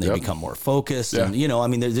down and they become more focused. And you know, I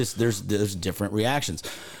mean, there's different reactions.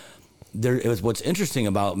 What's interesting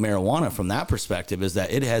about marijuana from that perspective is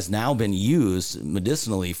that it has now been used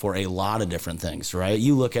medicinally for a lot of different things, right?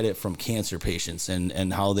 You look at it from cancer patients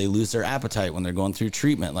and how they lose their appetite when they're going through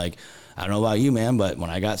treatment. Like, I don't know about you, man, but when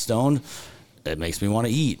I got stoned, it makes me want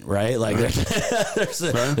to eat, right? Like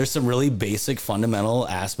there's some really basic fundamental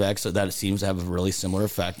aspects that it seems to have a really similar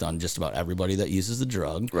effect on just about everybody that uses the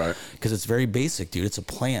drug. Right. Because it's very basic, dude. It's a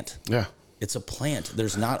plant. Yeah. It's a plant.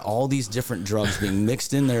 There's not all these different drugs being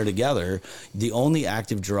mixed in there together. The only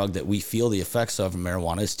active drug that we feel the effects of in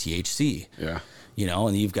marijuana is THC. Yeah. You know,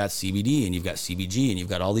 and you've got CBD and you've got CBG and you've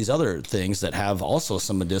got all these other things that have also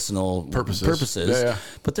some medicinal purposes. Yeah.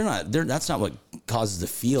 But that's not what causes the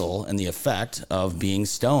feel and the effect of being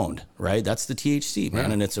stoned, right? That's the THC, man.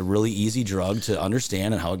 Yeah. And it's a really easy drug to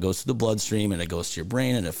understand and how it goes through the bloodstream and it goes to your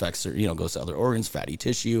brain and affects, goes to other organs, fatty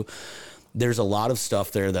tissue. There's a lot of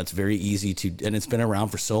stuff there that's very easy and it's been around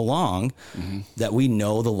for so long that we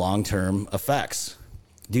know the long-term effects.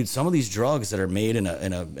 Dude, some of these drugs that are made in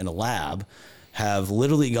a lab have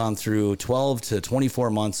literally gone through 12 to 24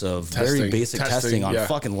 months of very basic testing on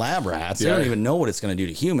fucking lab rats. They don't even know what it's going to do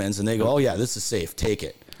to humans. And they go, oh yeah, this is safe. Take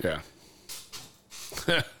it. Yeah.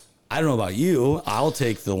 I don't know about you. I'll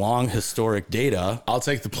take the long historic data. I'll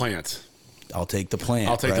take the plant. I'll take the plant.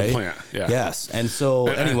 I'll take the plant. Yeah. Yes. And so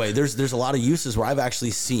anyway, there's a lot of uses where I've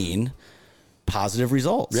actually seen positive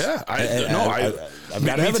results. Yeah. I've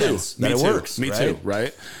got evidence that it works. Me too.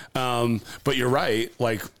 Right. But you're right.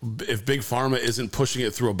 Like if Big Pharma isn't pushing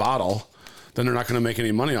it through a bottle, then they're not going to make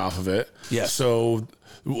any money off of it. Yeah. So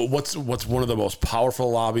what's one of the most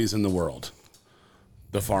powerful lobbies in the world?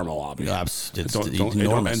 The pharma lobby. It's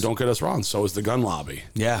enormous. And don't get us wrong, so is the gun lobby.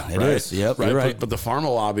 Yeah, it is. Yep, right? You're right. But the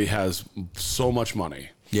pharma lobby has so much money.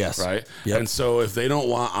 Yes. Right? Yep. And so if they don't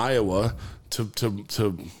want Iowa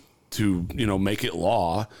to make it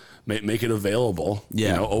law, make it available,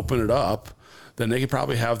 open it up, then they could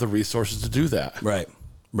probably have the resources to do that. Right.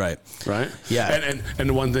 Yeah.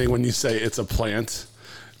 And one thing when you say it's a plant,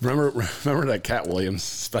 Remember that Cat Williams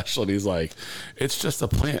special? And he's like, it's just a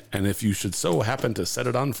plant. And if you should so happen to set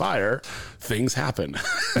it on fire, things happen.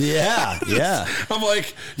 Yeah. I'm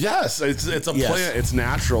like, yes, it's a plant. It's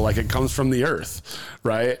natural. Like it comes from the earth.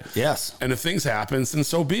 Right. Yes. And if things happen, then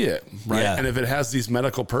so be it. Right. Yeah. And if it has these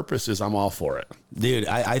medical purposes, I'm all for it. Dude,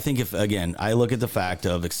 I think I look at the fact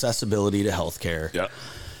of accessibility to healthcare. Yeah.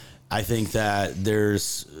 I think that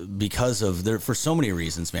for so many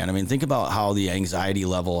reasons, man. I mean, think about how the anxiety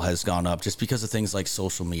level has gone up just because of things like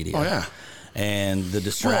social media. Oh, yeah. And the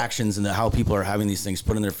distractions and how people are having these things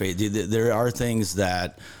put in their face. There are things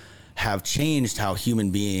that have changed how human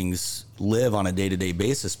beings live on a day-to-day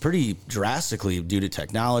basis pretty drastically due to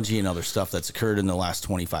technology and other stuff that's occurred in the last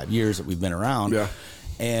 25 years that we've been around. Yeah.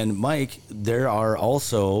 And Mike, there are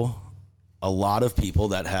also a lot of people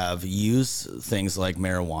that have used things like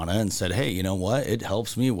marijuana and said, hey, you know what? It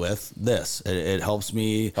helps me with this. It helps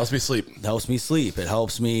me sleep. It helps me sleep. It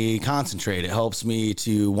helps me concentrate. It helps me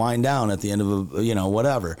to wind down at the end of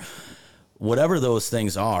whatever those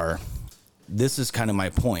things are. This is kind of my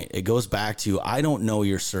point. It goes back to, I don't know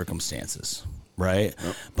your circumstances. Right.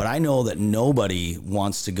 Yep. But I know that nobody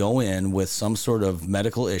wants to go in with some sort of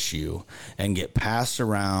medical issue and get passed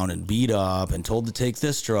around and beat up and told to take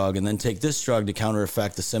this drug and then take this drug to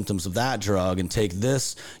counteract the symptoms of that drug and take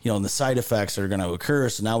this, and the side effects are going to occur.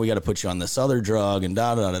 So now we got to put you on this other drug and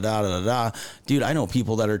da, da, da, da, da, da. Dude, I know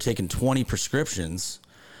people that are taking 20 prescriptions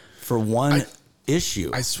for one issue.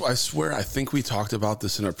 I swear, I think we talked about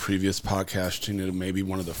this in a previous podcast, maybe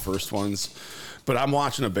one of the first ones. But I'm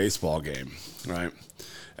watching a baseball game, right?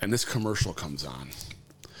 And this commercial comes on.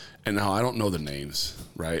 And now I don't know the names,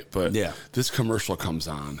 right? But this commercial comes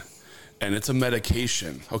on, and it's a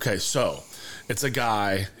medication. Okay, so it's a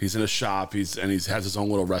guy. He's in a shop. He has his own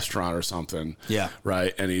little restaurant or something. Yeah.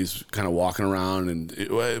 Right? And he's kind of walking around, and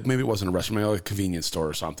maybe it wasn't a restaurant, maybe like a convenience store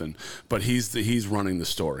or something. But he's running the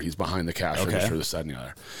store. He's behind the cash register, this, that, and the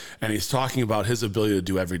other. And he's talking about his ability to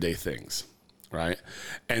do everyday things, right?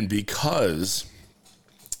 And because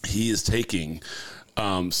he is taking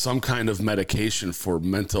some kind of medication for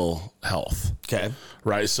mental health. Okay.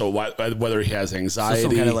 Right. So whether he has anxiety, so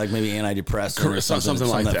some kind of like maybe antidepressant or something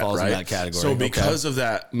like that, falls right? in that category. So because of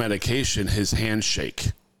that medication, his hands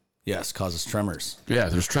shake. Yes. Causes tremors. Yeah.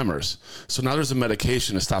 There's tremors. So now there's a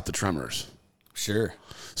medication to stop the tremors. Sure.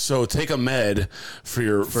 So take a med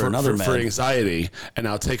for anxiety, and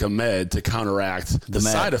now take a med to counteract the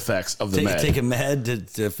side effects of the med. Take a med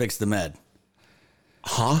to fix the med.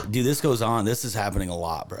 Huh? Dude, this goes on. This is happening a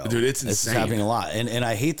lot, bro. Dude, it's insane. This is happening a lot. And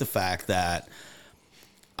I hate the fact that,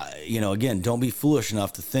 again, don't be foolish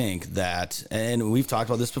enough to think that, and we've talked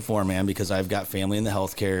about this before, man, because I've got family in the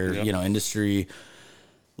healthcare, industry.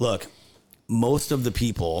 Look, most of the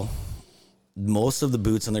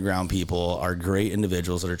boots on the ground people are great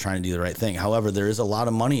individuals that are trying to do the right thing. However, there is a lot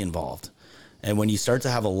of money involved. And when you start to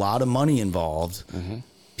have a lot of money involved,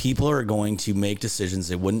 people are going to make decisions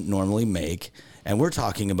they wouldn't normally make. And we're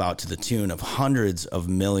talking about to the tune of hundreds of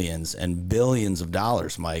millions and billions of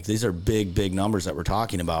dollars, Mike. These are big, big numbers that we're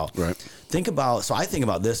talking about. Right. So I think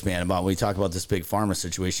about this, man, about when we talk about this big pharma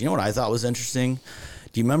situation. You know what I thought was interesting?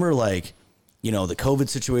 Do you remember, the COVID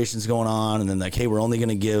situation's going on, and then hey, we're only going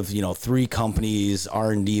to give, 3 companies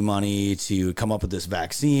R&D money to come up with this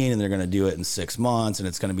vaccine, and they're going to do it in 6 months, and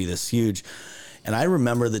it's going to be this huge. And I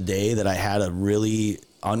remember the day that I had a really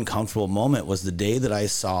uncomfortable moment was the day that I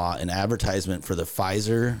saw an advertisement for the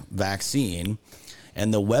Pfizer vaccine,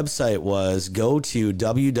 and the website was go to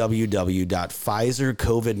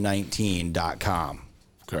www.pfizercovid19.com.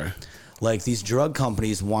 Okay. Like, these drug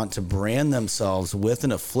companies want to brand themselves with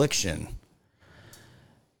an affliction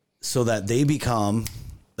so that they become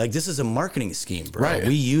this is a marketing scheme, bro. Right.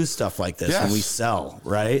 We use stuff like this and we sell,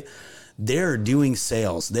 right? They're doing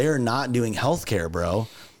sales. They're not doing healthcare, bro.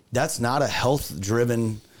 That's not a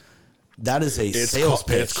health-driven. That is a sales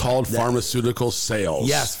pitch. It's called pharmaceutical sales.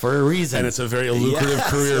 Yes, for a reason. And it's a very lucrative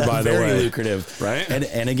career, by the way. Very lucrative. Right?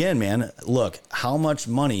 And again, man, look, how much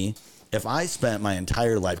money, if I spent my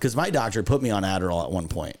entire life, because my doctor put me on Adderall at one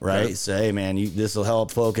point, right? He said, hey, man, this will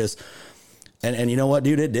help focus. And you know what,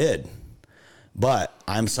 dude? It did. But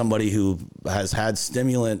I'm somebody who has had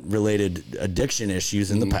stimulant-related addiction issues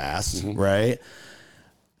in the past, right?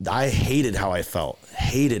 I hated how I felt.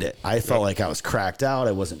 Hated it. I felt like I was cracked out.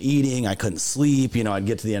 I wasn't eating. I couldn't sleep. I'd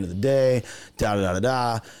get to the end of the day.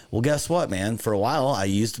 Well, guess what, man? For a while, I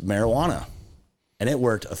used marijuana. And it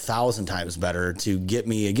worked 1,000 times better to get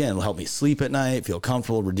me, again, help me sleep at night, feel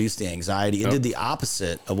comfortable, reduce the anxiety. It did the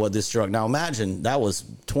opposite of what this drug. Now, imagine that was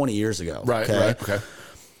 20 years ago. Right, okay?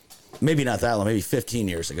 Maybe not that long, maybe 15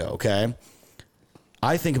 years ago, okay?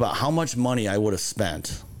 I think about how much money I would have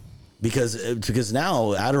spent because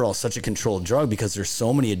now Adderall is such a controlled drug because there's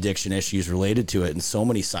so many addiction issues related to it and so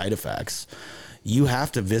many side effects. You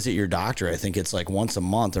have to visit your doctor. I think it's like once a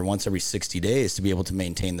month or once every 60 days to be able to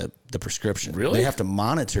maintain the prescription. Really? They have to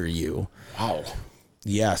monitor you. Wow.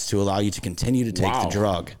 Yes, to allow you to continue to take the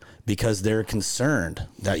drug because they're concerned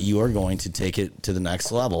that you are going to take it to the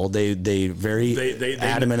next level. They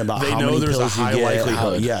adamant about how many pills you get.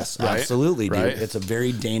 Likelihood. Yes, right? Absolutely, dude. Right? It's a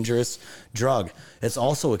very dangerous drug. It's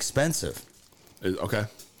also expensive. Okay.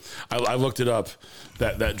 I looked it up.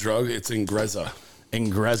 That drug, it's Ingrezza.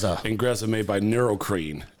 Ingrezza made by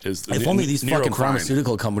Neurocrine. If only these fucking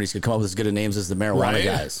pharmaceutical companies could come up with as good of names as the marijuana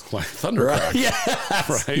guys. Like Thundercrack.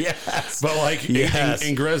 Yes. Right? Yes. But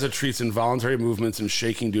Ingrezza treats involuntary movements and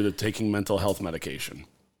shaking due to taking mental health medication.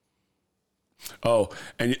 Oh,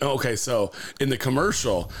 and okay, so in the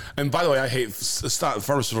commercial, and by the way, I hate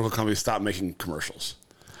pharmaceutical companies stop making commercials.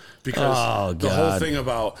 Because the whole thing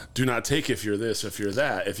about do not take if you're this, if you're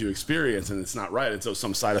that, if you experience and it's not right, and so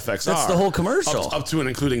some side effects That's the whole commercial. Up to and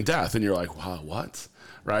including death. And you're like, wow, what?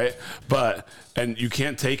 Right? But, and you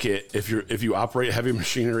can't take it if you operate heavy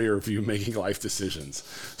machinery or if you're making life decisions.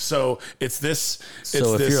 So it's this,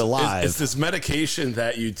 if you're alive, it's this medication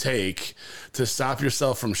that you take to stop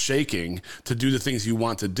yourself from shaking, to do the things you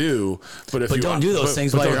want to do. But if you don't do those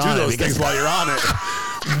things while you're on it.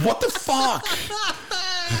 What the fuck?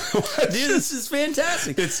 Dude, this is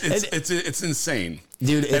fantastic. It's insane.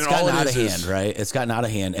 Dude, it's gotten out of hand, right? It's gotten out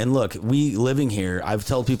of hand. And look, we living here, I've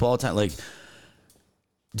told people all the time, like,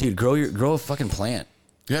 dude, grow a fucking plant.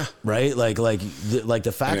 Yeah. Right? Like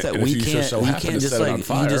the fact that we can't just like,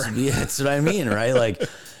 that's what I mean, right? Like,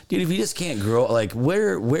 dude, if you just can't grow, like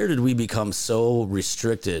where did we become so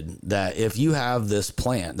restricted that if you have this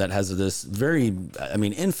plant that has this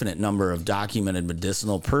infinite number of documented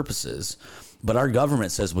medicinal purposes, but our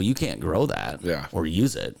government says, well, you can't grow that or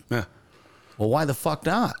use it. Yeah. Well, why the fuck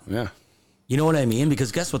not? Yeah. You know what I mean?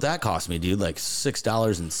 Because guess what that cost me, dude? Like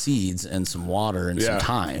 $6 in seeds and some water and some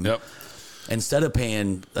time. Yep. Instead of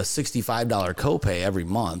paying a $65 copay every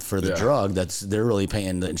month for the drug, they're really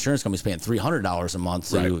paying, the insurance company's paying $300 a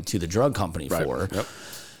month to the drug company for. Yep.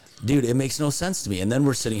 Dude, it makes no sense to me. And then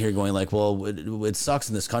we're sitting here going like, well, it sucks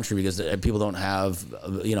in this country because people don't have,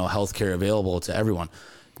 health care available to everyone.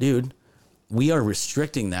 Dude, we are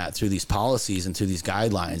restricting that through these policies and through these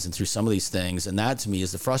guidelines and through some of these things. And that to me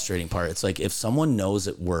is the frustrating part. It's like if someone knows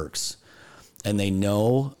it works and they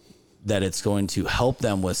know that it's going to help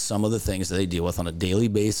them with some of the things that they deal with on a daily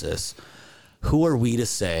basis, who are we to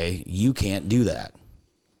say you can't do that?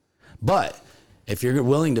 But if you're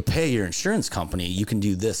willing to pay your insurance company, you can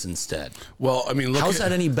do this instead. Well, I mean, how's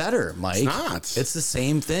that any better, Mike? It's not. It's the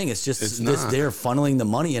same thing. It's just they're funneling the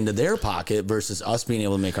money into their pocket versus us being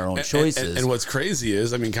able to make our own choices. And what's crazy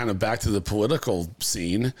is, I mean, kind of back to the political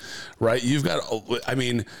scene, right? You've got, I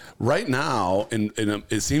mean, right now,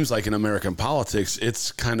 it seems like in American politics,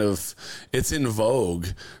 it's in vogue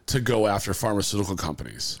to go after pharmaceutical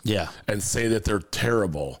companies. Yeah. And say that they're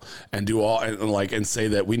terrible and do all, and say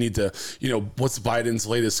that we need to, what's Biden's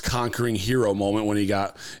latest conquering hero moment when he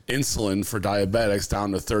got insulin for diabetics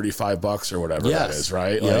down to $35 or whatever that is,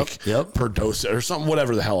 right? Per dose or something,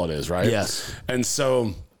 whatever the hell it is, right? Yes. And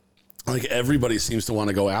so, like, everybody seems to want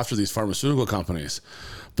to go after these pharmaceutical companies.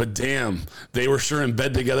 But damn, they were sure in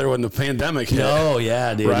bed together when the pandemic hit. Oh,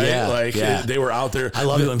 yeah, dude. Right? Yeah, they were out there. I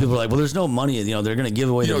love it when people are like, well, there's no money. They're going to give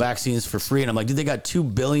away the vaccines for free. And I'm like, dude, they got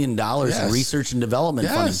 $2 billion in research and development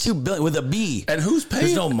funding. $2 billion with a B. And who's paying?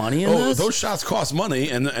 There's no money in this? Those shots cost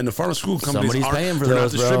money, and the pharmaceutical companies paying for they're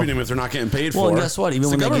those, not distributing them if they're not getting paid for. Well, and guess what?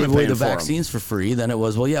 Even when they gave away the vaccines for free, then it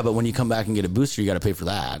was, well, yeah, but when you come back and get a booster, you got to pay for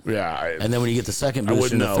that. Yeah. And then when you get the second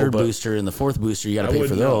booster and the third booster and the fourth booster, you got to pay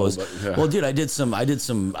for those. Well, dude, I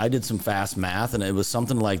did some fast math, and it was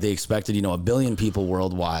something like they expected 1 billion people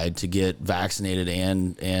worldwide to get vaccinated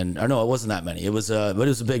or no, it wasn't that many. It was but it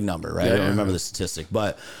was a big number, right? I don't remember the statistic,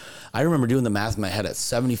 but I remember doing the math in my head at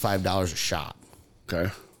 $75 a shot.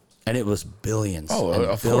 Okay. And it was billions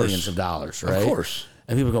of dollars, right? Of course.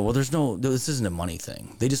 And people go, well, this isn't a money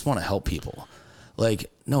thing. They just want to help people.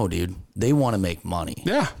 Like, no, dude, they want to make money.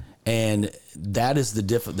 Yeah. And that is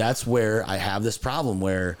that's where I have this problem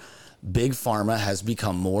where Big Pharma has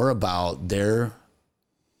become more about their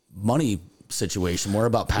money situation, more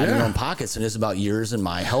about patting their own pockets than it is about yours and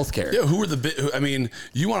my healthcare. Yeah, who are the big? I mean,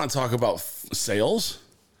 you want to talk about sales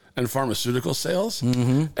and pharmaceutical sales?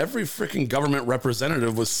 Mm-hmm. Every freaking government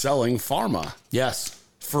representative was selling pharma. Yes,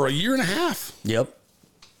 for a year and a half. Yep.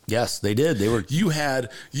 Yes, they did. They were. You had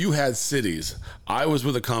cities. I was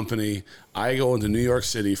with a company. I go into New York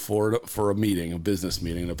City for a meeting, a business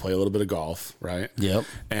meeting, to play a little bit of golf, right? Yep.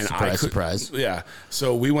 And surprise. Yeah.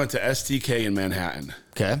 So we went to STK in Manhattan.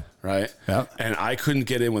 Okay. Right. Yep. And I couldn't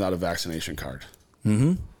get in without a vaccination card.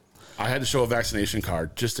 Mm-hmm. I had to show a vaccination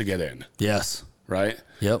card just to get in. Yes. Right.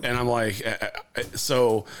 Yep. And I'm like,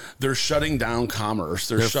 so they're shutting down commerce.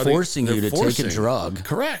 They're forcing you to take a drug.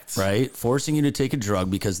 Correct. Right. Forcing you to take a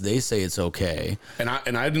drug because they say it's okay. And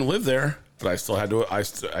I didn't live there, but I still had to.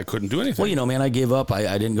 I couldn't do anything. Well, man, I gave up.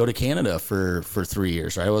 I didn't go to Canada for 3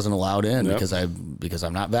 years. Right? I wasn't allowed in because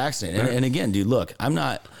I'm not vaccinated. And again, dude, look, I'm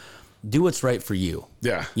not. Do what's right for you.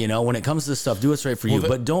 Yeah. You know, when it comes to this stuff, do what's right for you,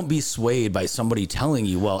 but don't be swayed by somebody telling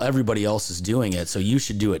you, well, everybody else is doing it, so you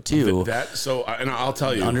should do it too. And I'll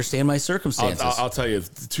tell you, understand my circumstances. I'll tell you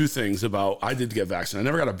two things about, I did get vaccinated.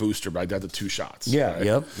 I never got a booster, but I got the 2 shots. Yeah.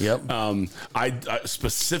 Right? Yep. I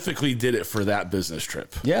specifically did it for that business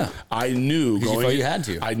trip. Yeah. I knew you had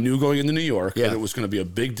to. I knew going into New York that it was going to be a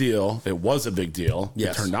big deal. It was a big deal.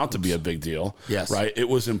 Yes. It turned out to be a big deal. Yes. Right. It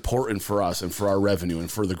was important for us and for our revenue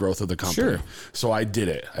and for the growth of the company. Sure. So I did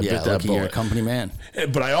it. I bit that bullet. You're a company man.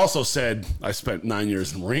 But I also said I spent 9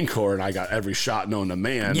 years in the Marine Corps and I got every shot known to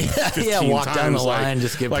man. Walk down the line,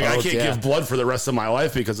 just give I can't give blood for the rest of my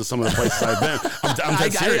life because of some of the places I've been. I'm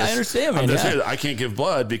dead serious. I understand, man. Serious. I can't give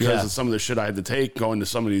blood because of some of the shit I had to take going to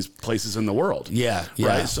some of these places in the world. Yeah.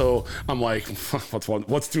 Right. So I'm like,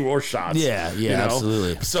 what's 2 more shots? Yeah. You know?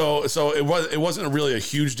 Absolutely. So it wasn't really a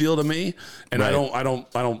huge deal to me, and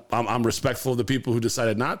I'm respectful of the people who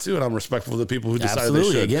decided not to, and I'm respectful of the people who decided they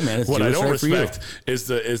should. Again, man, what I don't respect is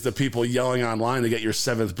the people yelling online to get your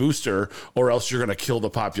 7th booster, or else you're going to kill the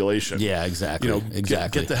population. Yeah, exactly.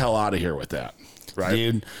 Get the hell out of here with that, right,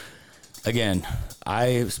 dude? Again,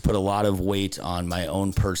 I put a lot of weight on my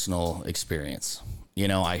own personal experience. You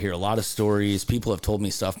know, I hear a lot of stories. People have told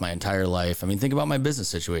me stuff my entire life. I mean, think about my business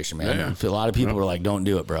situation, man. Yeah. A lot of people were like, "Don't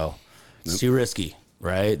do it, bro. It's too risky."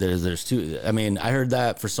 Right? There's too. I mean, I heard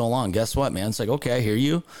that for so long. Guess what, man? It's like, okay, I hear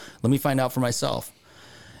you. Let me find out for myself.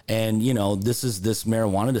 And you know, this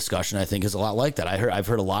marijuana discussion, I think, is a lot like that. I've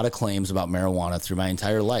heard a lot of claims about marijuana through my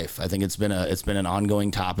entire life. I think it's been an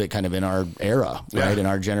ongoing topic, kind of in our era, right? In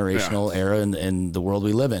our generational era, in the world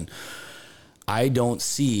we live in. I don't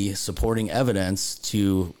see supporting evidence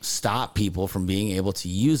to stop people from being able to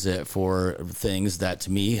use it for things that,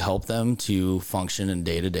 to me, help them to function in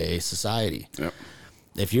day-to-day society. Yep.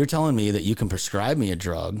 If you're telling me that you can prescribe me a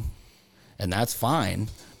drug, and that's fine,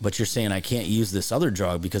 but you're saying I can't use this other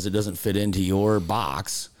drug because it doesn't fit into your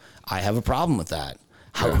box, I have a problem with that.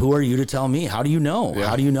 Who are you to tell me? How do you know? Yeah.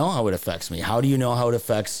 How do you know how it affects me? How do you know how it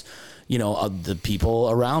affects, the people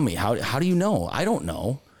around me? How do you know? I don't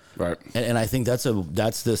know. Right. And I think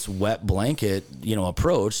that's this wet blanket,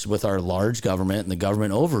 approach with our large government and the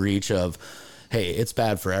government overreach of, hey, it's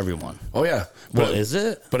bad for everyone. Oh yeah. Well, is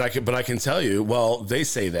it? But I can tell you, well, they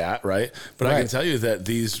say that, right? But I can tell you that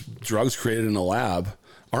these drugs created in a lab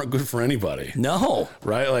aren't good for anybody. No.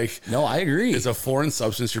 Right? Like, no, I agree. It's a foreign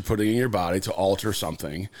substance you're putting in your body to alter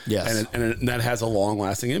something. Yes. And that has a long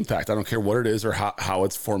lasting impact. I don't care what it is or how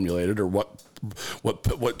it's formulated or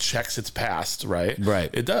what checks it's passed, right? Right.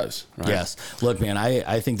 It does. Right? Yes. Look, man,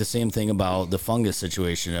 I think the same thing about the fungus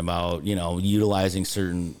situation, about, utilizing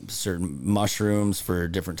certain mushrooms for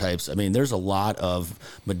different types. I mean, there's a lot of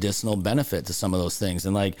medicinal benefit to some of those things.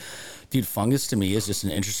 And like, dude, fungus to me is just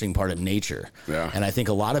an interesting part of nature. Yeah. And I think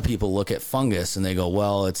a lot of people look at fungus and they go,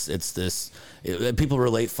 well, people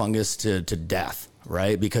relate fungus to death,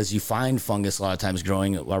 right? Because you find fungus a lot of times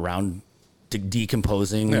growing around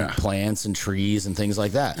decomposing plants and trees and things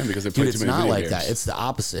like that. Yeah, because dude, it's not like that. It's the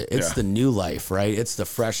opposite. It's the new life, right? It's the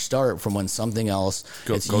fresh start from when something else,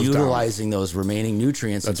 it's utilizing those remaining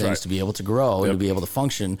nutrients and things to be able to grow and to be able to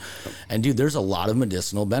function. And dude, there's a lot of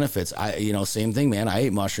medicinal benefits. Same thing, man. I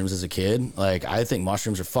ate mushrooms as a kid. Like, I think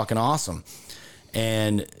mushrooms are fucking awesome.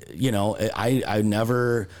 And, I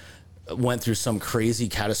never went through some crazy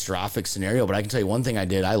catastrophic scenario, but I can tell you one thing I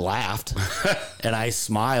did. I laughed and I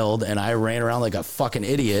smiled and I ran around like a fucking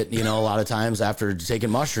idiot, a lot of times after taking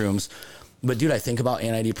mushrooms. But dude, I think about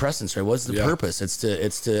antidepressants, right? What's the purpose?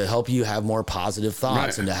 It's to help you have more positive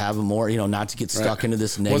thoughts and to have a more, not to get stuck into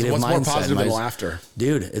this negative mindset. What's more positive than laughter?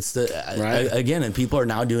 Dude, it's again, and people are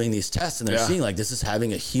now doing these tests and they're seeing like this is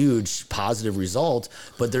having a huge positive result,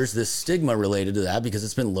 but there's this stigma related to that because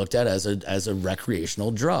it's been looked at as a recreational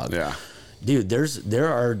drug. Yeah. Dude,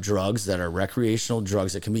 there are drugs that are recreational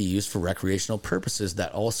drugs that can be used for recreational purposes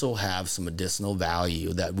that also have some medicinal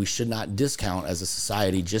value that we should not discount as a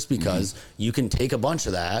society just because you can take a bunch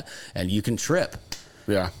of that and you can trip.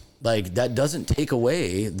 Yeah. Like, that doesn't take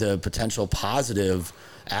away the potential positive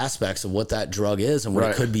aspects of what that drug is and what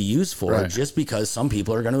it could be used for just because some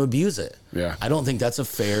people are going to abuse it. Yeah. I don't think that's a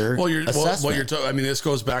fair assessment. This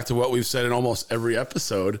goes back to what we've said in almost every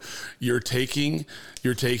episode. You're taking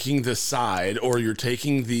the side, or you're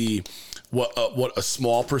taking what a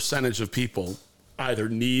small percentage of people either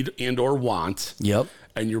need and or want. Yep.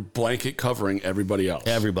 And you're blanket covering everybody else.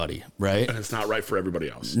 Everybody, right? And it's not right for everybody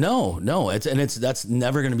else. No. That's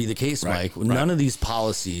never going to be the case, Mike. None of these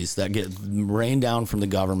policies that get rained down from the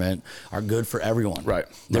government are good for everyone. Right.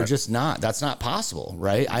 They're just not. That's not possible,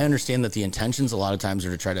 right? I understand that the intentions a lot of times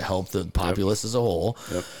are to try to help the populace as a whole.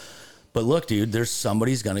 Yep. But look, dude, there's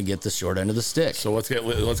somebody's going to get the short end of the stick. So let's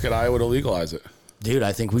get Iowa to legalize it. Dude,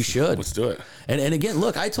 I think we should. Let's do it. And again,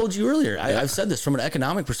 look, I told you earlier, I've said this from an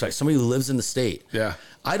economic perspective, somebody who lives in the state. Yeah.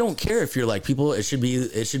 I don't care if you're like people, it should be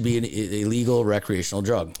an illegal recreational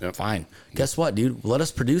drug. Yep. Fine. Guess what, dude? Let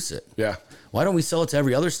us produce it. Yeah. Why don't we sell it to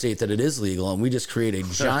every other state that it is legal, and we just create a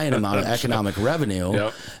giant amount of economic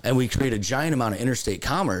revenue, and we create a giant amount of interstate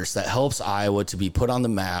commerce that helps Iowa to be put on the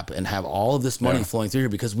map and have all of this money flowing through here,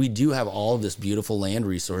 because we do have all of this beautiful land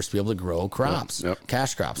resource to be able to grow crops,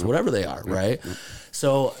 cash crops, whatever they are, right?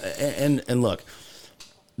 So, and look,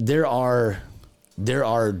 there are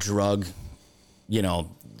drug,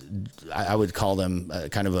 I would call them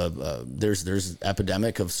kind of there's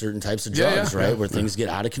epidemic of certain types of drugs, right? Where things get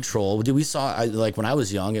out of control. We saw, like when I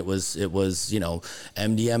was young, it was,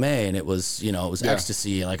 MDMA, and it was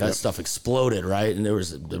ecstasy, and like that stuff exploded, right? And there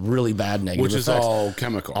was a really bad negative which is effects. all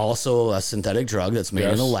chemical. Also a synthetic drug that's made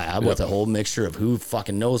in a lab with a whole mixture of who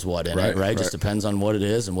fucking knows what in it, right? Just depends on what it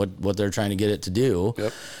is and what they're trying to get it to do.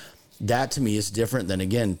 Yep. That to me is different than,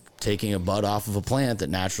 again, taking a bud off of a plant that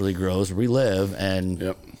naturally grows where we live,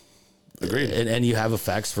 and Agreed. And you have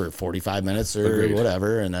effects for 45 minutes or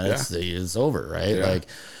whatever, and then it's over, right? Yeah. Like,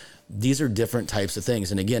 these are different types of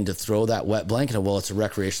things. And again, to throw that wet blanket of, well, it's a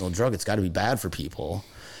recreational drug, it's got to be bad for people.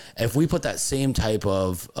 If we put that same type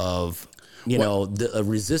of a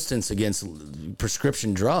resistance against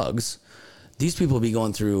prescription drugs, these people will be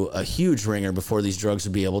going through a huge ringer before these drugs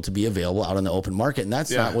would be able to be available out in the open market. And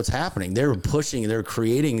that's not what's happening. They're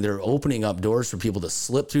opening up doors for people to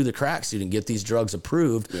slip through the cracks so you can get these drugs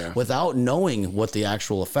approved without knowing what the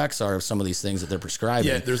actual effects are of some of these things that they're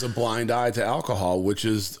prescribing. Yeah, there's a blind eye to alcohol, which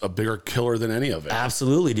is a bigger killer than any of it.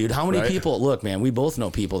 Absolutely, dude. How many people, look, man, we both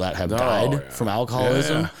know people that have died from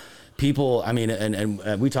alcoholism. Yeah. People, I mean,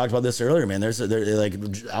 and we talked about this earlier, man. Like,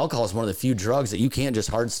 alcohol is one of the few drugs that you can't just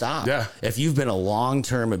hard stop. Yeah. If you've been a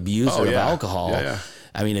long-term abuser of alcohol,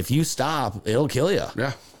 I mean, if you stop, it'll kill you.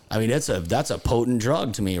 Yeah. I mean, that's a potent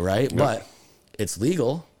drug to me, right? Yeah. But it's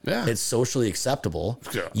legal. Yeah. It's socially acceptable.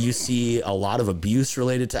 Yeah. You see a lot of abuse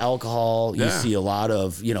related to alcohol. You see a lot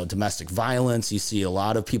of, domestic violence. You see a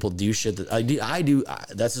lot of people do shit that I do.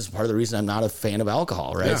 That's just part of the reason I'm not a fan of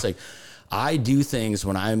alcohol, right? Yeah. It's like, I do things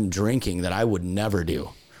when I'm drinking that I would never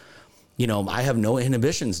do. I have no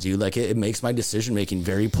inhibitions, dude. Like, it makes my decision making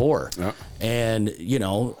very poor. Yeah. And,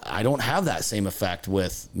 I don't have that same effect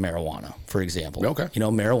with marijuana, for example. Okay.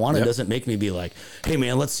 Marijuana doesn't make me be like, hey,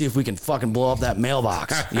 man, let's see if we can fucking blow up that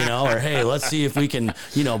mailbox, or hey, let's see if we can,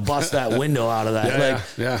 bust that window out of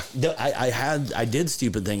that. I did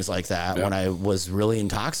stupid things like that when I was really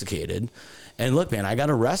intoxicated. And look, man, I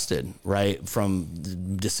got arrested, right, from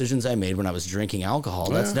decisions I made when I was drinking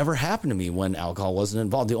alcohol. That's never happened to me when alcohol wasn't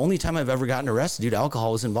involved. The only time I've ever gotten arrested, dude,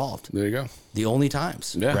 alcohol was involved. There you go. The only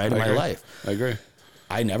times, in my life. I agree.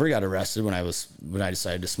 I never got arrested when I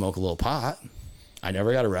decided to smoke a little pot. I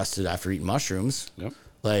never got arrested after eating mushrooms. Yep.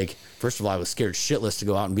 Like, first of all, I was scared shitless to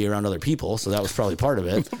go out and be around other people, so that was probably part of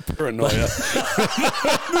it. Paranoia. It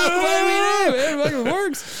fucking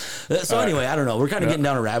works. So anyway, I don't know. We're kind of getting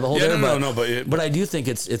down a rabbit hole there. But I do think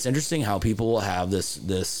it's interesting how people will have this.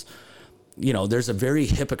 There's a very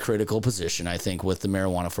hypocritical position, I think, with the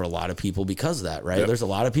marijuana for a lot of people because of that, right? Yep. There's a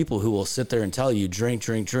lot of people who will sit there and tell you, drink.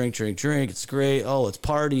 It's great. Oh, it's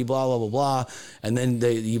party, blah, blah, blah, blah. And then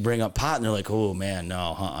you bring up pot and they're like, oh, man,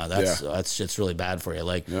 no, that shit's really bad for you.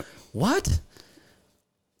 Like, what?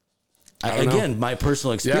 Again, my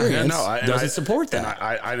personal experience doesn't support that.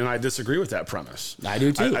 And I disagree with that premise. I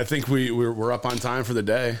do too. I think we're up on time for the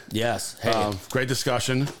day. Yes. Hey, great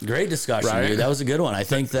discussion. Great discussion, right? Dude. That was a good one. I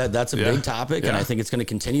think that's a big topic, and I think it's going to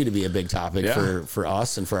continue to be a big topic for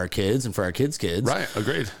us and for our kids and for our kids' kids. Right.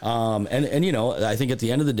 Agreed. And I think at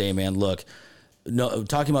the end of the day, man, look,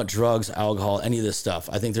 talking about drugs, alcohol, any of this stuff,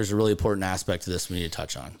 I think there's a really important aspect to this we need to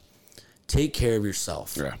touch on. Take care of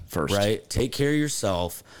yourself. Yeah. First. Right. Take care of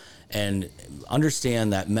yourself. And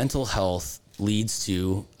understand that mental health leads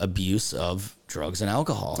to abuse of drugs and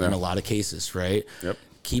alcohol in a lot of cases, right? Yep.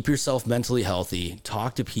 Keep yourself mentally healthy.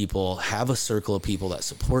 Talk to people. Have a circle of people that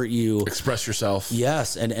support you. Express yourself.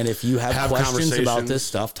 Yes. And if you have questions about this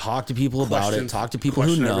stuff, talk to people about it. Talk to people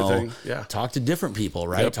who know. Yeah. Talk to different people,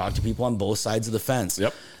 right? Yep. Talk to people on both sides of the fence.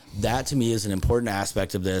 Yep. That to me is an important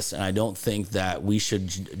aspect of this, and I don't think that we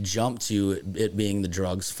should jump to it being the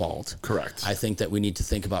drug's fault. Correct. I think that we need to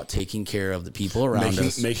think about taking care of the people around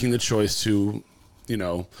us. Making the choice to,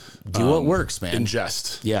 do what works, man.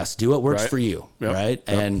 Ingest. Yes, do what works for you, right?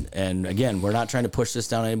 Yep. And again, we're not trying to push this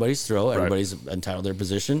down anybody's throat. Everybody's entitled to their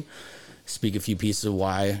position. speak a few pieces of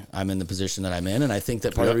why I'm in the position that I'm in. And I think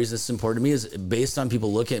that part of the reason it's important to me is based on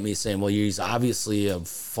people looking at me saying, well, he's obviously a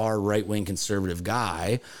far right-wing conservative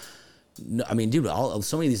guy. I mean, dude,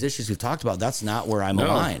 so many of these issues we've talked about, that's not where I'm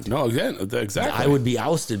aligned. No, again, exactly. I would be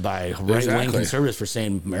ousted by right-wing conservatives for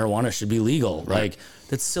saying marijuana should be legal. Right. Like,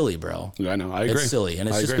 that's silly, bro. I know. I agree. It's silly. And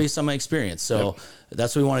it's just based on my experience. So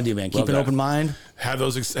that's what we want to do, man. Keep an open mind. Have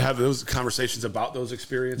those conversations about those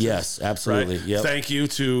experiences. Yes, absolutely. Right? Yep. Thank you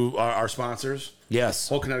to our sponsors. Yes.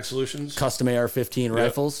 Whole Kinetic Solutions. Custom AR-15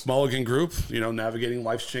 rifles. Mulligan Group, navigating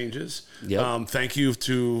life's changes. Yep. Thank you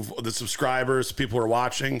to the subscribers, people who are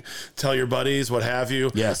watching. Tell your buddies, what have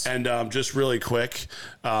you. Yes. And just really quick,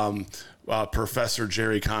 Professor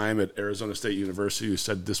Jerry Keim at Arizona State University, who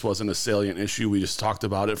said this wasn't a salient issue. We just talked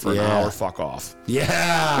about it for an hour. Fuck off.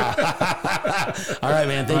 Yeah. All right,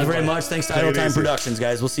 man. Thank you very much. Thanks to Idle Time Productions,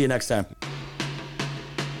 guys. We'll see you next time.